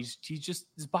style. He's just,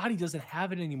 his body doesn't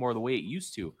have it anymore the way it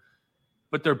used to.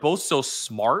 But they're both so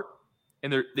smart,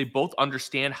 and they both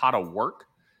understand how to work.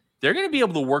 They're going to be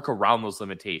able to work around those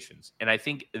limitations. And I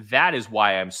think that is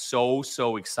why I'm so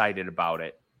excited about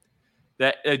it.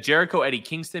 That Jericho Eddie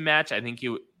Kingston match, I think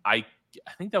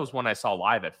that was one I saw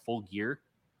live at Full Gear,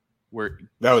 where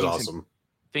that was awesome.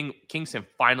 Kingston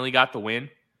finally got the win.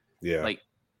 Yeah. Like,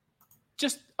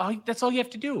 that's all you have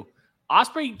to do.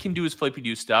 Ospreay can do his flippy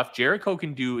do stuff. Jericho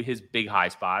can do his big high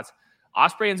spots.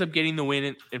 Ospreay ends up getting the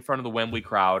win in front of the Wembley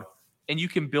crowd, and you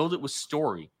can build it with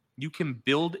story. You can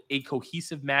build a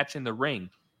cohesive match in the ring.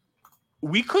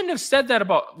 We couldn't have said that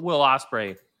about Will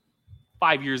Ospreay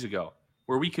 5 years ago,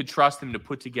 where we could trust him to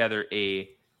put together a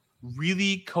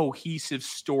really cohesive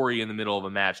story in the middle of a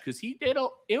match, because he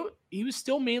was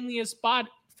still mainly a spot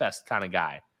fest kind of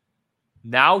guy.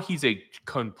 Now he's a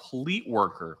complete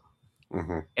worker,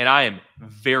 and I am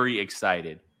very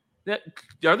excited.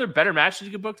 Are there better matches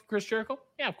you could book to Chris Jericho?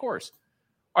 Yeah, of course.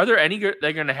 Are there any that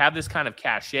are going to have this kind of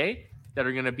cachet, that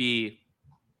are going to be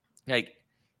like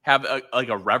have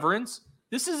a reverence?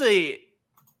 This is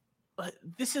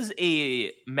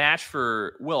a match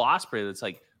for Will Ospreay that's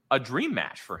like a dream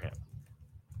match for him,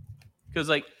 because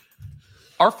like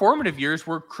our formative years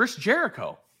were Chris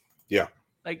Jericho. Yeah.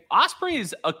 Like, Ospreay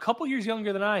is a couple years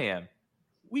younger than I am.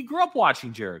 We grew up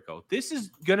watching Jericho. This is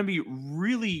going to be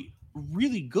really,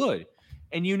 really good.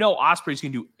 And Ospreay's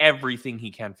going to do everything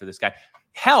he can for this guy.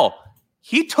 Hell,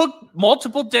 he took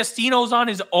multiple Destinos on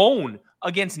his own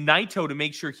against Naito to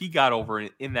make sure he got over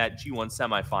in that G1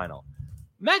 semifinal.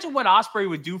 Imagine what Ospreay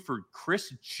would do for Chris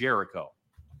Jericho.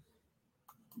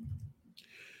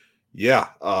 Yeah.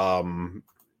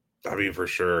 For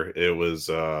sure. It was...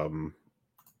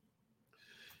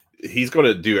 he's going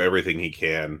to do everything he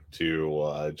can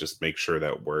to just make sure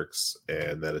that works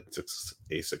and that it's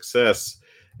a success.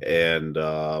 And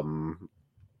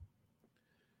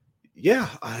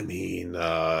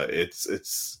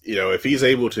it's if he's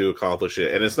able to accomplish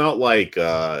it, and it's not like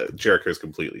Jericho's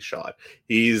completely shot.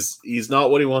 He's not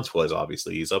what he once was.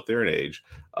 Obviously, he's up there in age,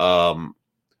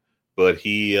 but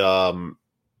he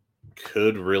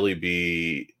could really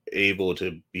be able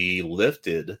to be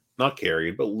lifted, not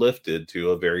carried, but lifted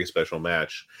to a very special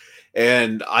match.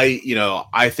 And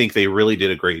I think they really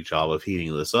did a great job of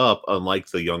heating this up, unlike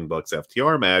the Young Bucks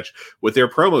FTR match with their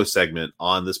promo segment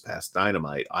on this past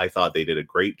Dynamite. I thought they did a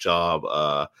great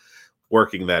job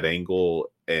working that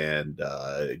angle and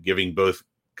giving both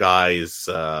guys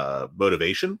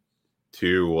motivation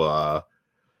to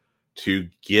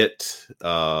get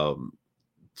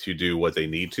to do what they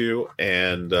need to,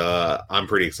 and I'm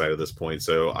pretty excited at this point.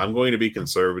 So I'm going to be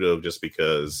conservative just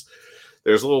because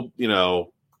there's a little,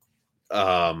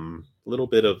 little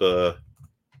bit of a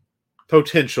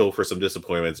potential for some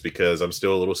disappointments because I'm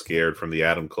still a little scared from the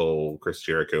Adam Cole Chris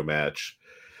Jericho match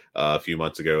a few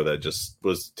months ago that just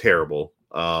was terrible.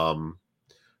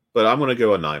 But I'm going to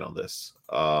go a 9 on this.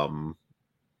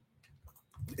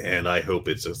 And I hope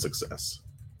it's a success.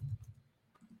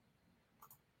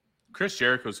 Chris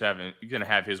Jericho's going to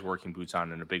have his working boots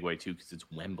on in a big way too because it's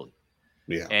Wembley.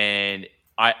 Yeah. And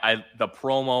I the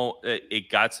promo, it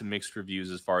got some mixed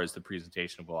reviews as far as the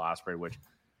presentation of Will Ospreay, which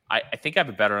I think I have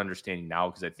a better understanding now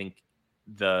because I think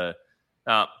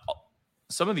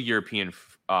some of the European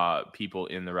people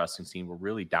in the wrestling scene were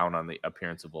really down on the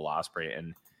appearance of Will Ospreay,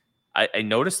 and I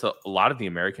noticed that a lot of the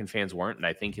American fans weren't, and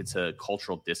I think it's a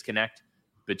cultural disconnect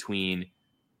between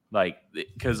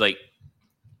because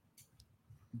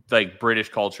British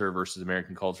culture versus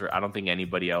American culture. I don't think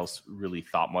anybody else really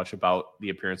thought much about the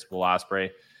appearance of Will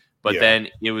Ospreay, but then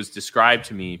it was described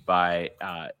to me by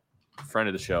a friend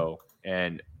of the show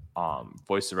and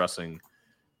Voice of Wrestling's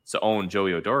own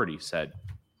Joey O'Doherty said,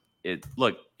 it's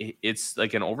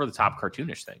like an over the top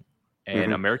cartoonish thing,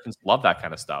 and Americans love that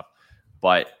kind of stuff,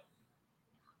 but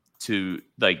to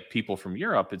people from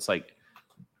Europe, it's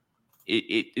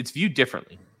it's viewed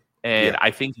differently. And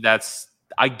I think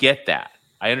I get that.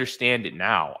 I understand it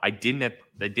now. I didn't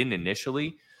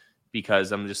initially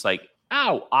because I'm just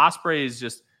Ospreay is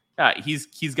just,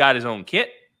 he's got his own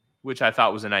kit, which I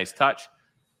thought was a nice touch.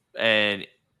 And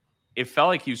it felt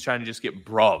like he was trying to just get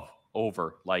bruv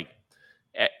over.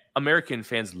 American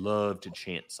fans love to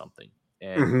chant something.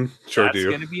 And that's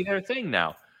going to be their thing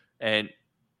now. And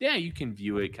you can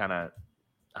view it kind of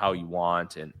how you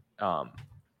want. And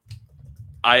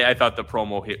I thought the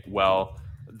promo hit well,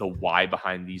 the why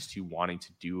behind these two wanting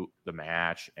to do the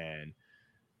match. And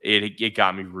it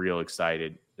got me real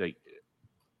excited.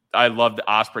 I loved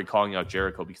Ospreay calling out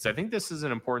Jericho because I think this is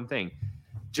an important thing.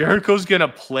 Jericho's going to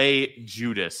play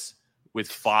Judas with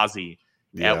Fozzy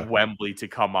at Wembley to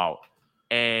come out.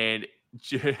 And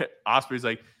Ospreay's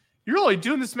like, you're only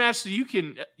doing this match so you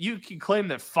can claim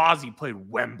that Fozzy played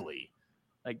Wembley.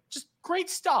 Just great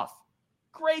stuff.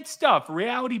 Great stuff.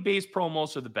 Reality-based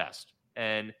promos are the best.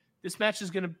 And this match is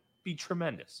going to be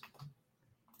tremendous.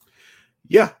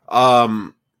 Yeah.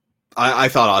 I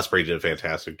thought Ospreay did a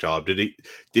fantastic job. Did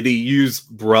he use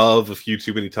bruv a few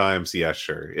too many times? Yeah,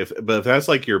 sure. But if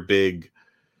that's your big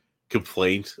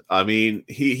complaint, I mean,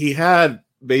 he had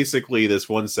basically this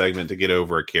one segment to get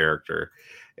over a character.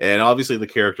 And obviously the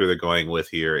character they're going with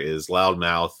here is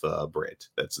loudmouth Brit.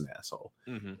 That's an asshole.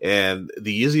 Mm-hmm. And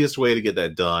the easiest way to get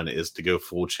that done is to go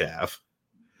full chav.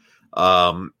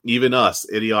 Even us,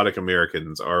 idiotic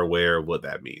Americans, are aware of what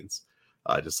that means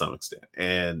to some extent.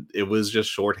 And it was just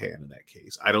shorthand in that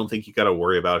case. I don't think you got to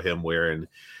worry about him wearing,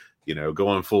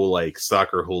 going full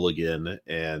soccer hooligan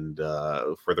and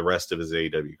for the rest of his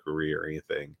AEW career or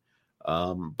anything.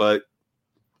 But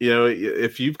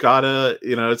if you've got to,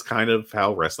 it's kind of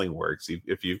how wrestling works.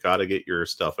 If you've got to get your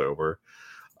stuff over,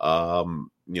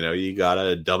 you got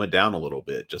to dumb it down a little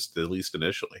bit, just at least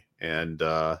initially. And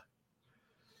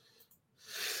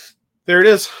there it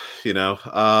is,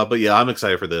 But yeah, I'm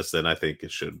excited for this, and I think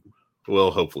it will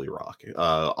hopefully rock.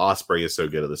 Ospreay is so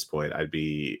good at this point. I'd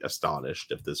be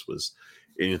astonished if this was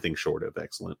anything short of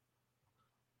excellent.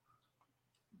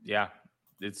 Yeah,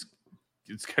 it's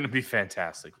going to be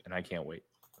fantastic, and I can't wait.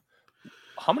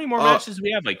 How many more matches do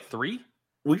we have? 3?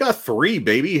 We got 3,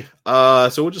 baby.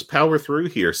 So we'll just power through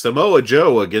here. Samoa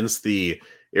Joe against the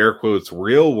air quotes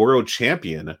real world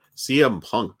champion CM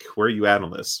Punk. Where are you at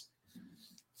on this?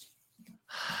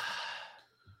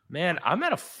 Man, I'm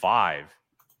at a 5.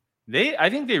 I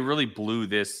think they really blew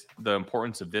the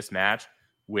importance of this match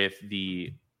with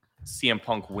the CM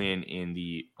Punk win in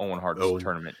the Owen Hart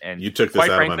tournament. And you took this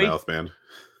out of my mouth, man.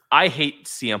 I hate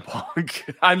CM Punk.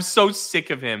 I'm so sick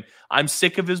of him. I'm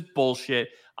sick of his bullshit.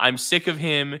 I'm sick of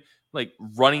him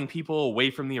running people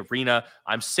away from the arena.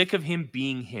 I'm sick of him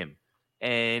being him.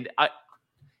 And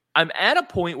I'm at a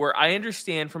point where I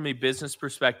understand from a business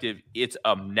perspective, it's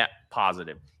a net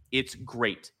positive. It's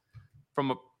great.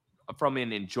 From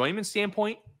an enjoyment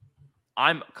standpoint,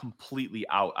 I'm completely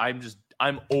out.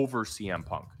 I'm over CM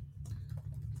Punk.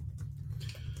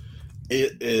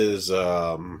 It is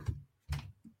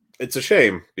it's a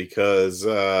shame because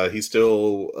he's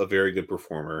still a very good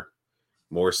performer,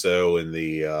 more so in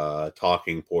the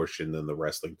talking portion than the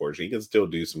wrestling portion. He can still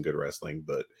do some good wrestling,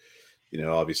 but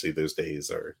obviously his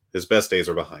best days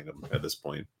are behind him at this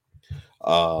point.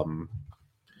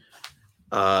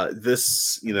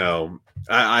 This, you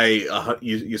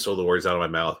stole the words out of my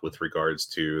mouth with regards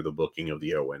to the booking of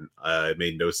the Owen. It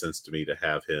made no sense to me to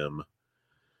have him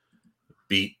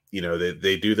beat.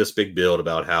 They do this big build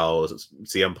about how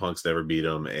CM Punk's never beat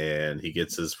him, and he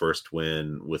gets his first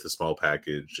win with a small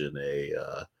package in a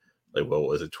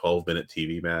 12-minute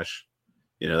TV match.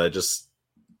 That just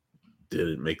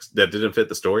didn't fit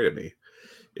the story to me.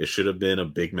 It should have been a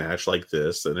big match like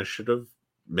this, and it should have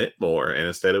meant more. And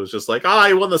instead, it was just like,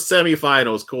 he won the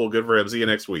semifinals. Cool, good for him. See you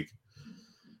next week.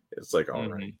 It's like, all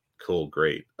right, cool,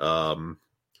 great.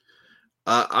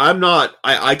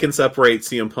 I can separate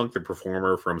CM Punk the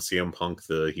performer from CM Punk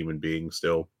the human being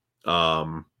still.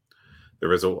 I'm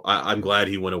glad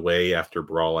he went away after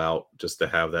Brawl Out just to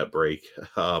have that break.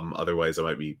 Otherwise I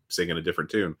might be singing a different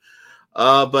tune.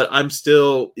 But I'm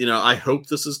still, I hope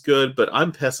this is good, but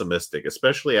I'm pessimistic,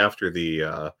 especially after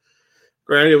the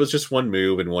granted it was just one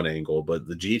move and one angle, but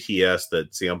the GTS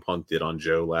that CM Punk did on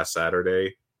Joe last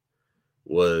Saturday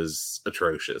was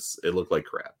atrocious. It looked like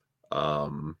crap.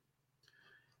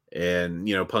 And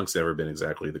Punk's never been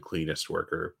exactly the cleanest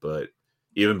worker, but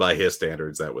even by his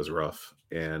standards, that was rough.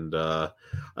 And I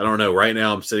don't know. Right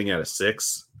now, I'm sitting at a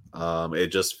 6. It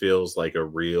just feels like a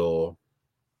real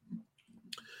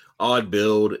odd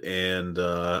build, and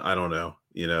I don't know.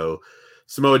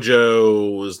 Samoa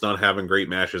Joe is not having great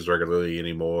matches regularly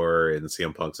anymore, and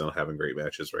CM Punk's not having great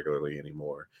matches regularly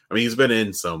anymore. I mean, he's been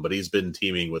in some, but he's been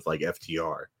teaming with like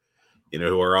FTR.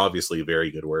 Who are obviously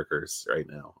very good workers right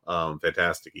now.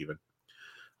 Fantastic even.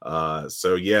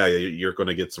 So yeah, you're going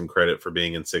to get some credit for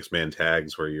being in 6-man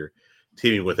tags where you're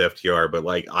teaming with FTR, but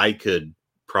like I could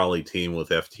probably team with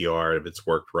FTR if it's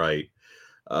worked right.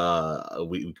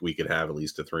 We could have at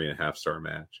least a 3.5-star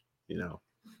match,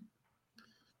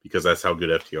 because that's how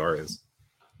good FTR is.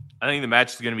 I think the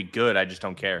match is going to be good. I just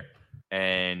don't care.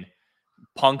 And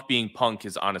Punk being Punk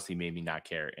has honestly made me not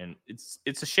care. And it's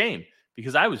a shame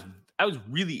because I was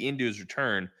really into his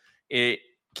return. It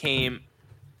came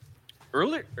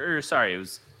earlier, it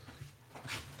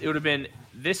would have been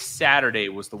this Saturday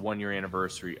was the 1-year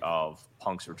anniversary of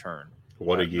Punk's return.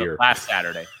 What a year. Last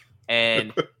Saturday.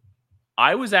 And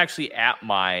I was actually at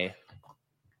my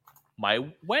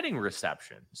wedding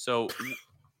reception. So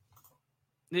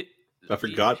I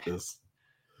forgot this.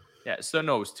 Yeah. So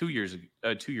no, it was 2 years,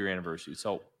 2-year anniversary.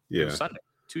 So yeah, it was Sunday.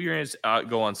 2 years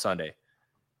go on Sunday.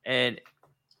 And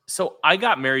so I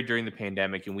got married during the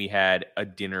pandemic, and we had a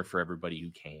dinner for everybody who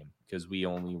came because we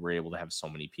only were able to have so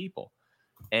many people.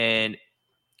 And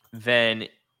then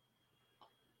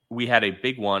we had a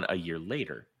big one a year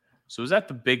later. So it was at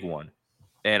the big one.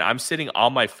 And I'm sitting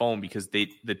on my phone because the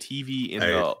TV in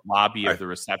the lobby of the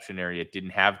reception area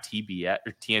didn't have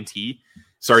TNT.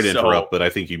 Sorry to interrupt, but I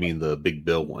think you mean the Big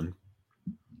Bill one.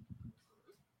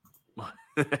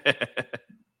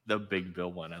 The Big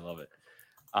Bill one. I love it.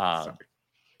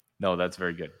 No, that's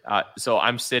very good. So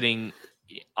I'm sitting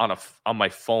on my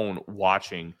phone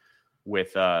watching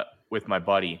with my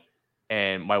buddy,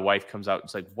 and my wife comes out.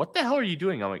 It's like, "What the hell are you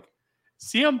doing?" I'm like,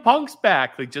 "CM Punk's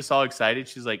back!" Like, just all excited.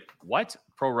 She's like, "What?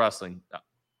 Pro wrestling?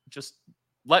 Just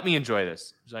let me enjoy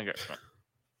this." She's like,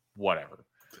 "Whatever."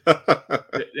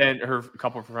 And a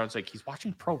couple of her friends like, "He's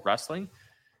watching pro wrestling,"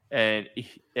 and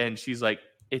she's like,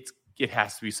 "It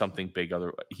has to be something big.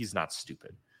 Otherwise, he's not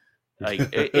stupid."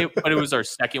 Like but it was our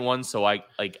second one, so I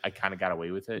kind of got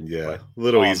away with it. Yeah, a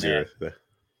little easier. Man.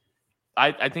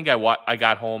 I think I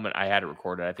got home and I had it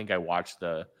recorded. I think I watched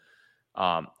it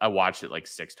like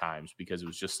 6 times because it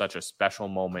was just such a special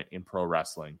moment in pro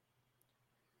wrestling.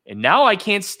 And now I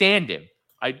can't stand him.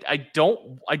 I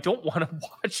don't want to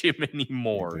watch him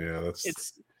anymore. Yeah,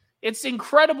 it's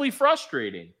incredibly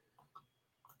frustrating.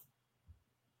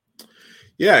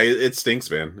 Yeah, it stinks,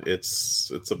 man.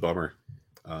 It's a bummer.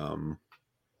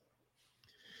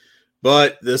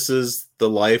 But this is the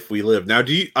life we live. Now,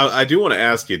 I do want to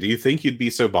ask you, do you think you'd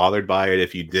be so bothered by it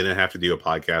if you didn't have to do a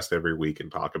podcast every week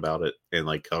and talk about it and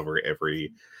like cover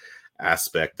every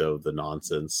aspect of the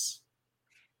nonsense?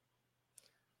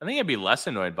 I think I'd be less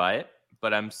annoyed by it,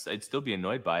 but I'd still be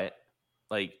annoyed by it.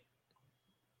 Like,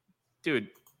 dude,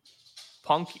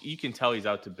 Punk, you can tell he's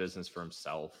out to business for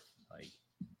himself. Like,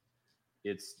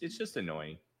 it's just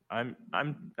annoying. I'm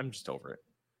just over it.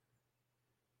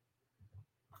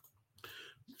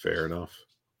 Fair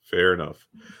enough.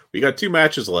 We got 2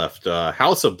 matches left.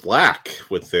 House of Black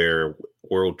with their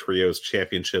World Trios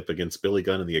Championship against Billy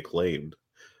Gunn and the Acclaimed.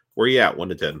 Where you at, 1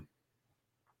 to 10?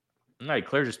 All right,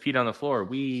 Claire just peed on the floor.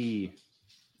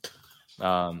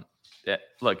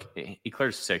 Look,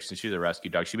 Claire's 6 and she's a rescue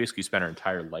dog. She basically spent her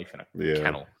entire life in a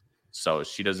kennel, so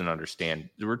she doesn't understand.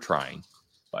 We're trying,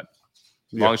 but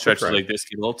long stretches like this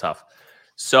get a little tough.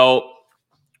 So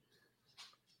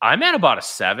I'm at about a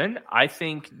 7. I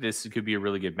think this could be a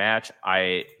really good match.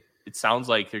 It sounds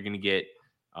like they're going to get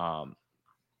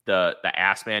the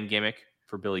ass man gimmick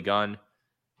for Billy Gunn,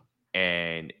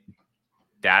 and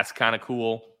that's kind of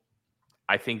cool.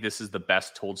 I think this is the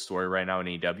best told story right now in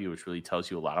AEW, which really tells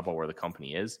you a lot about where the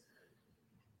company is.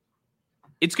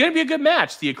 It's going to be a good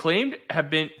match. The Acclaimed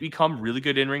have become really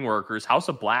good in-ring workers. House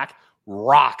of Black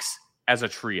rocks as a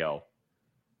trio.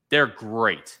 They're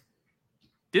great.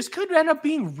 This could end up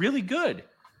being really good.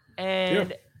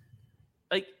 And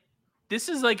this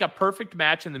is like a perfect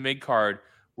match in the mid-card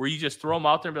where you just throw them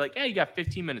out there and be like, hey, you got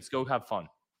 15 minutes. Go have fun.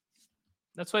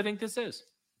 That's what I think this is.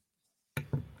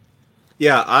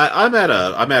 Yeah, I'm at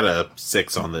a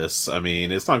 6 on this. I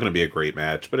mean, it's not going to be a great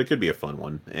match, but it could be a fun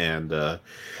one. And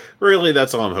really,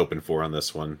 that's all I'm hoping for on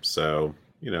this one. So,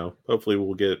 hopefully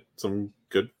we'll get some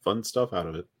good, fun stuff out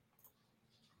of it.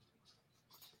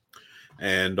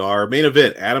 And our main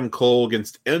event, Adam Cole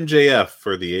against MJF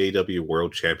for the AEW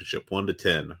World Championship,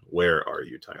 1-10. Where are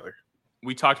you, Tyler?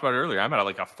 We talked about it earlier. I'm at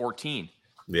like a 14.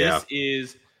 Yeah. This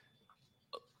is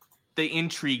the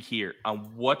intrigue here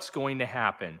on what's going to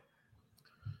happen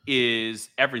is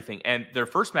everything. And their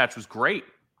first match was great.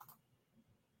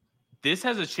 This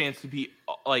has a chance to be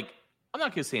like, I'm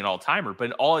not going to say an all-timer, but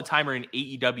an all-timer in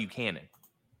AEW canon.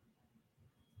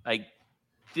 Like,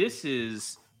 this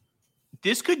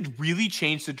could really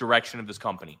change the direction of this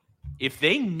company. If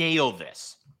they nail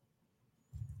this,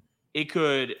 it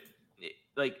could,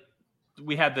 like,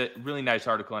 we had the really nice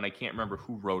article, and I can't remember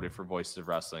who wrote it for Voices of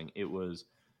Wrestling. It was,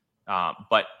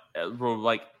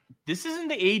 like, this isn't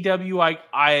the AEW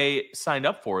I signed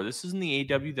up for. This isn't the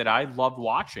AEW that I loved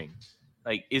watching.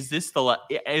 Like, is this the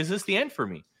end for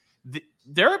me?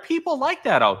 There are people like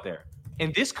that out there,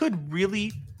 and this could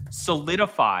really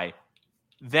solidify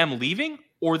them leaving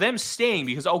or them staying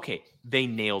because, okay, they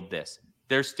nailed this.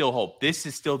 There's still hope. This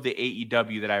is still the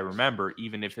AEW that I remember,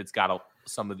 even if it's got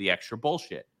some of the extra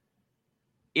bullshit.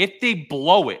 If they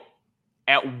blow it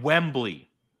at Wembley,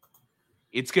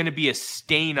 it's going to be a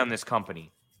stain on this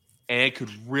company, and it could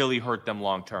really hurt them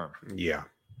long term. Yeah.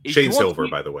 Shane Silver,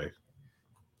 by the way.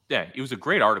 Yeah, it was a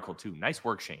great article, too. Nice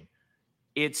work, Shane.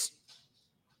 It's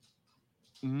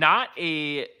not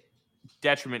a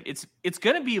detriment. It's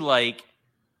going to be like,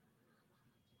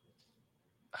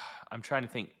 I'm trying to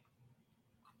think.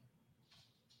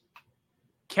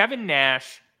 Kevin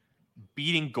Nash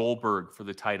beating Goldberg for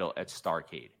the title at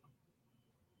Starrcade.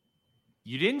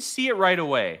 You didn't see it right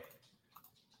away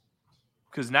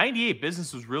because 98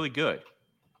 business was really good.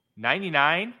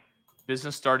 99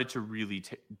 business started to really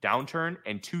downturn,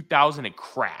 and 2000 it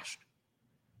crashed.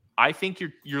 I think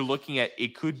you're looking at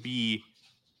it could be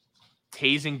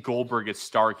tasing Goldberg at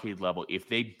Starrcade level if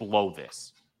they blow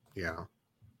this. Yeah.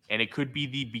 And it could be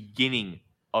the beginning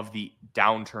of the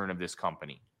downturn of this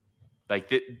company. Like,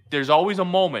 there's always a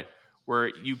moment where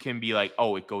you can be like,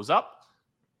 oh, it goes up.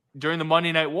 During the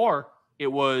Monday Night War, it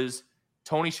was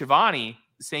Tony Schiavone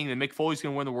saying that Mick Foley's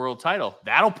going to win the world title.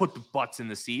 That'll put the butts in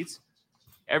the seats.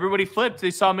 Everybody flipped.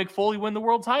 They saw Mick Foley win the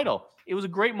world title. It was a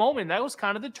great moment. That was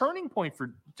kind of the turning point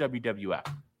for WWF.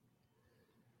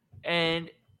 And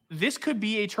this could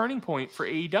be a turning point for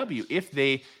AEW if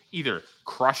they either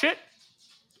crush it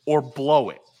or blow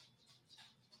it.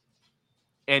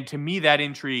 And to me, that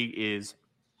intrigue is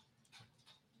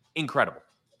incredible.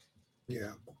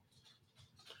 Yeah.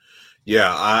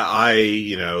 Yeah,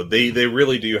 they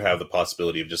really do have the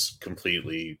possibility of just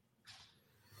completely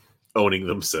owning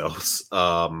themselves.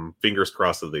 Fingers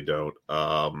crossed that they don't.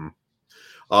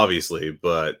 Obviously,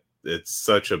 but it's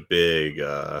such a big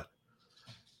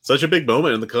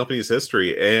moment in the company's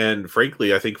history, and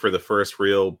frankly, I think for the first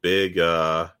real big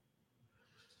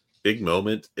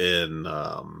moment in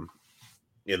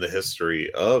the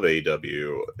history of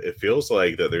AEW, it feels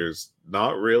like that there's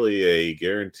not really a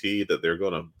guarantee that they're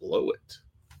going to blow it.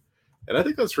 And I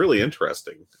think that's really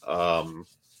interesting.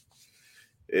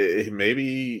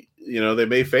 Maybe, they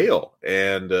may fail.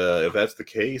 And if that's the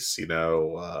case,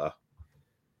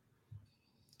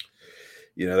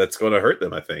 that's going to hurt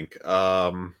them, I think.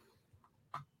 But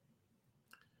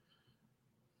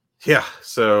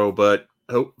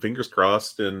hope, fingers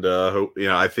crossed, and hope.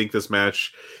 I think this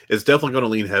match is definitely going to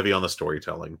lean heavy on the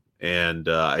storytelling, and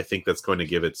I think that's going to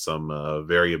give it some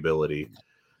variability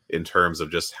in terms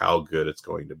of just how good it's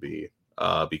going to be.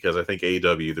 Because I think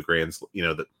AEW, the grand,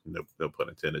 no pun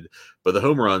intended, but the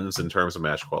home runs in terms of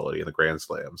match quality and the grand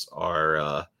slams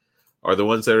are the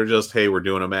ones that are just, hey, we're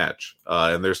doing a match,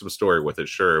 and there's some story with it,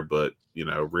 sure, but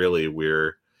really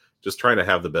we're just trying to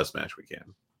have the best match we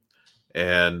can,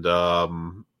 and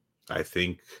I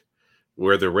think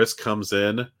where the risk comes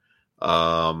in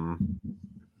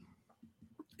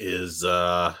is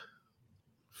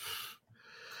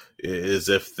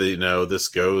if this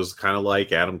goes kind of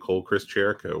like Adam Cole, Chris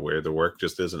Jericho, where the work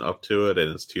just isn't up to it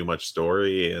and it's too much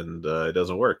story and it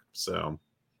doesn't work. So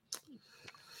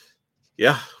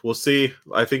yeah, we'll see.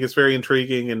 I think it's very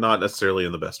intriguing and not necessarily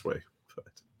in the best way. But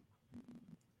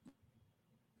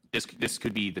this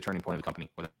could be the turning point of the company,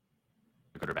 whether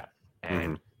good or bad.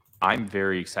 And I'm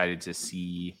very excited to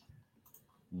see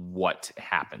what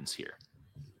happens here.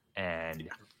 And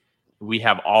we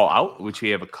have All Out, which we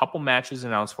have a couple matches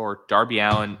announced for. Darby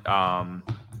Allin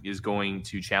is going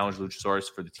to challenge Luchasaurus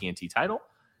for the TNT title.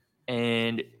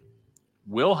 And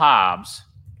Will Hobbs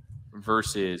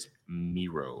versus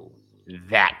Miro.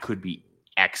 That could be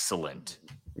excellent.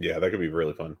 Yeah, that could be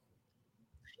really fun.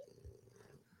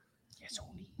 Yes,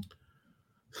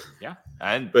 yeah.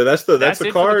 But that's the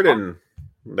card, and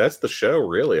that's the show,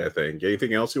 really, I think.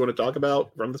 Anything else you want to talk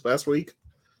about from this past week?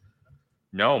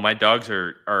 No, my dogs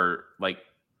are like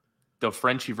the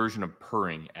Frenchie version of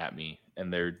purring at me,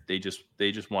 and they just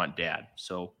want dad.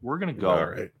 So we're gonna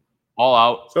go all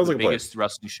out. Sounds the like biggest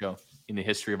wrestling show in the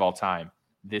history of all time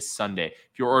this Sunday.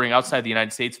 If you're ordering outside the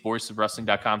United States,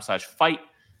 voicesofwrestling.com/fight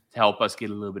to help us get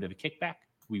a little bit of a kickback.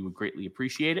 We would greatly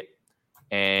appreciate it,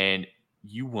 and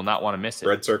you will not want to miss it.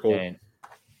 Red Circle. And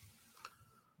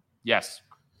yes.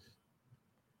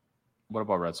 What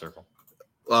about Red Circle?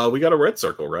 We got a Red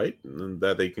Circle, right?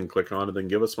 That they can click on and then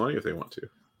give us money if they want to.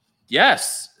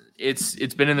 Yes,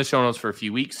 it's been in the show notes for a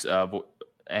few weeks,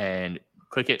 and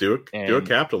click it. Do it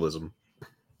capitalism.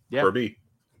 Yeah. For me.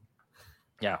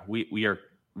 Yeah, we are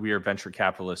venture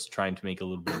capitalists trying to make a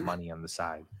little bit of money on the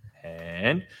side,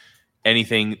 and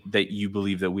anything that you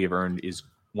believe that we have earned is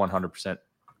 100%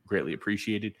 greatly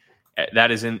appreciated.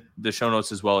 That is in the show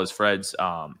notes, as well as Fred's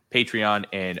Patreon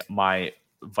and my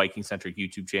Viking-centric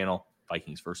YouTube channel,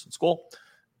 Vikings First and Skull.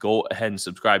 Go ahead and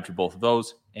subscribe to both of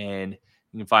those. And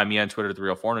you can find me on Twitter at The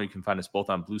Real Forno. You can find us both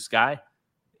on Blue Sky.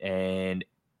 And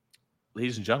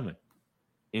ladies and gentlemen,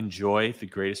 enjoy the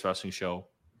greatest wrestling show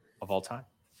of all time.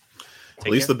 At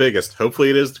least the biggest. Hopefully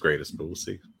it is the greatest, but we'll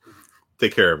see.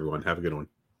 Take care, everyone. Have a good one.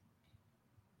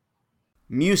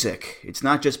 Music. It's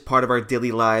not just part of our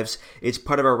daily lives, it's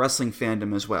part of our wrestling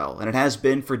fandom as well, and it has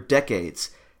been for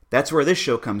decades. That's where this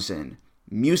show comes in.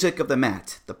 Music of the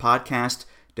Mat, the podcast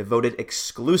devoted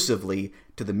exclusively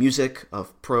to the music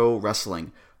of pro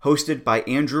wrestling, hosted by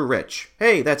Andrew Rich.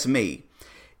 Hey, that's me.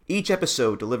 Each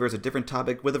episode delivers a different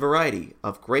topic with a variety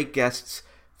of great guests,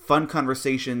 fun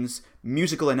conversations,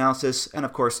 musical analysis, and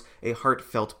of course, a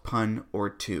heartfelt pun or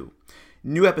two.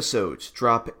 New episodes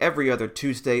drop every other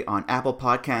Tuesday on Apple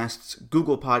Podcasts,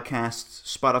 Google Podcasts,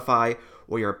 Spotify,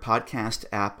 or your podcast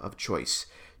app of choice.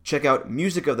 Check out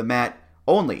Music of the Mat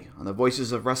only on the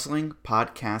Voices of Wrestling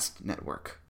Podcast Network.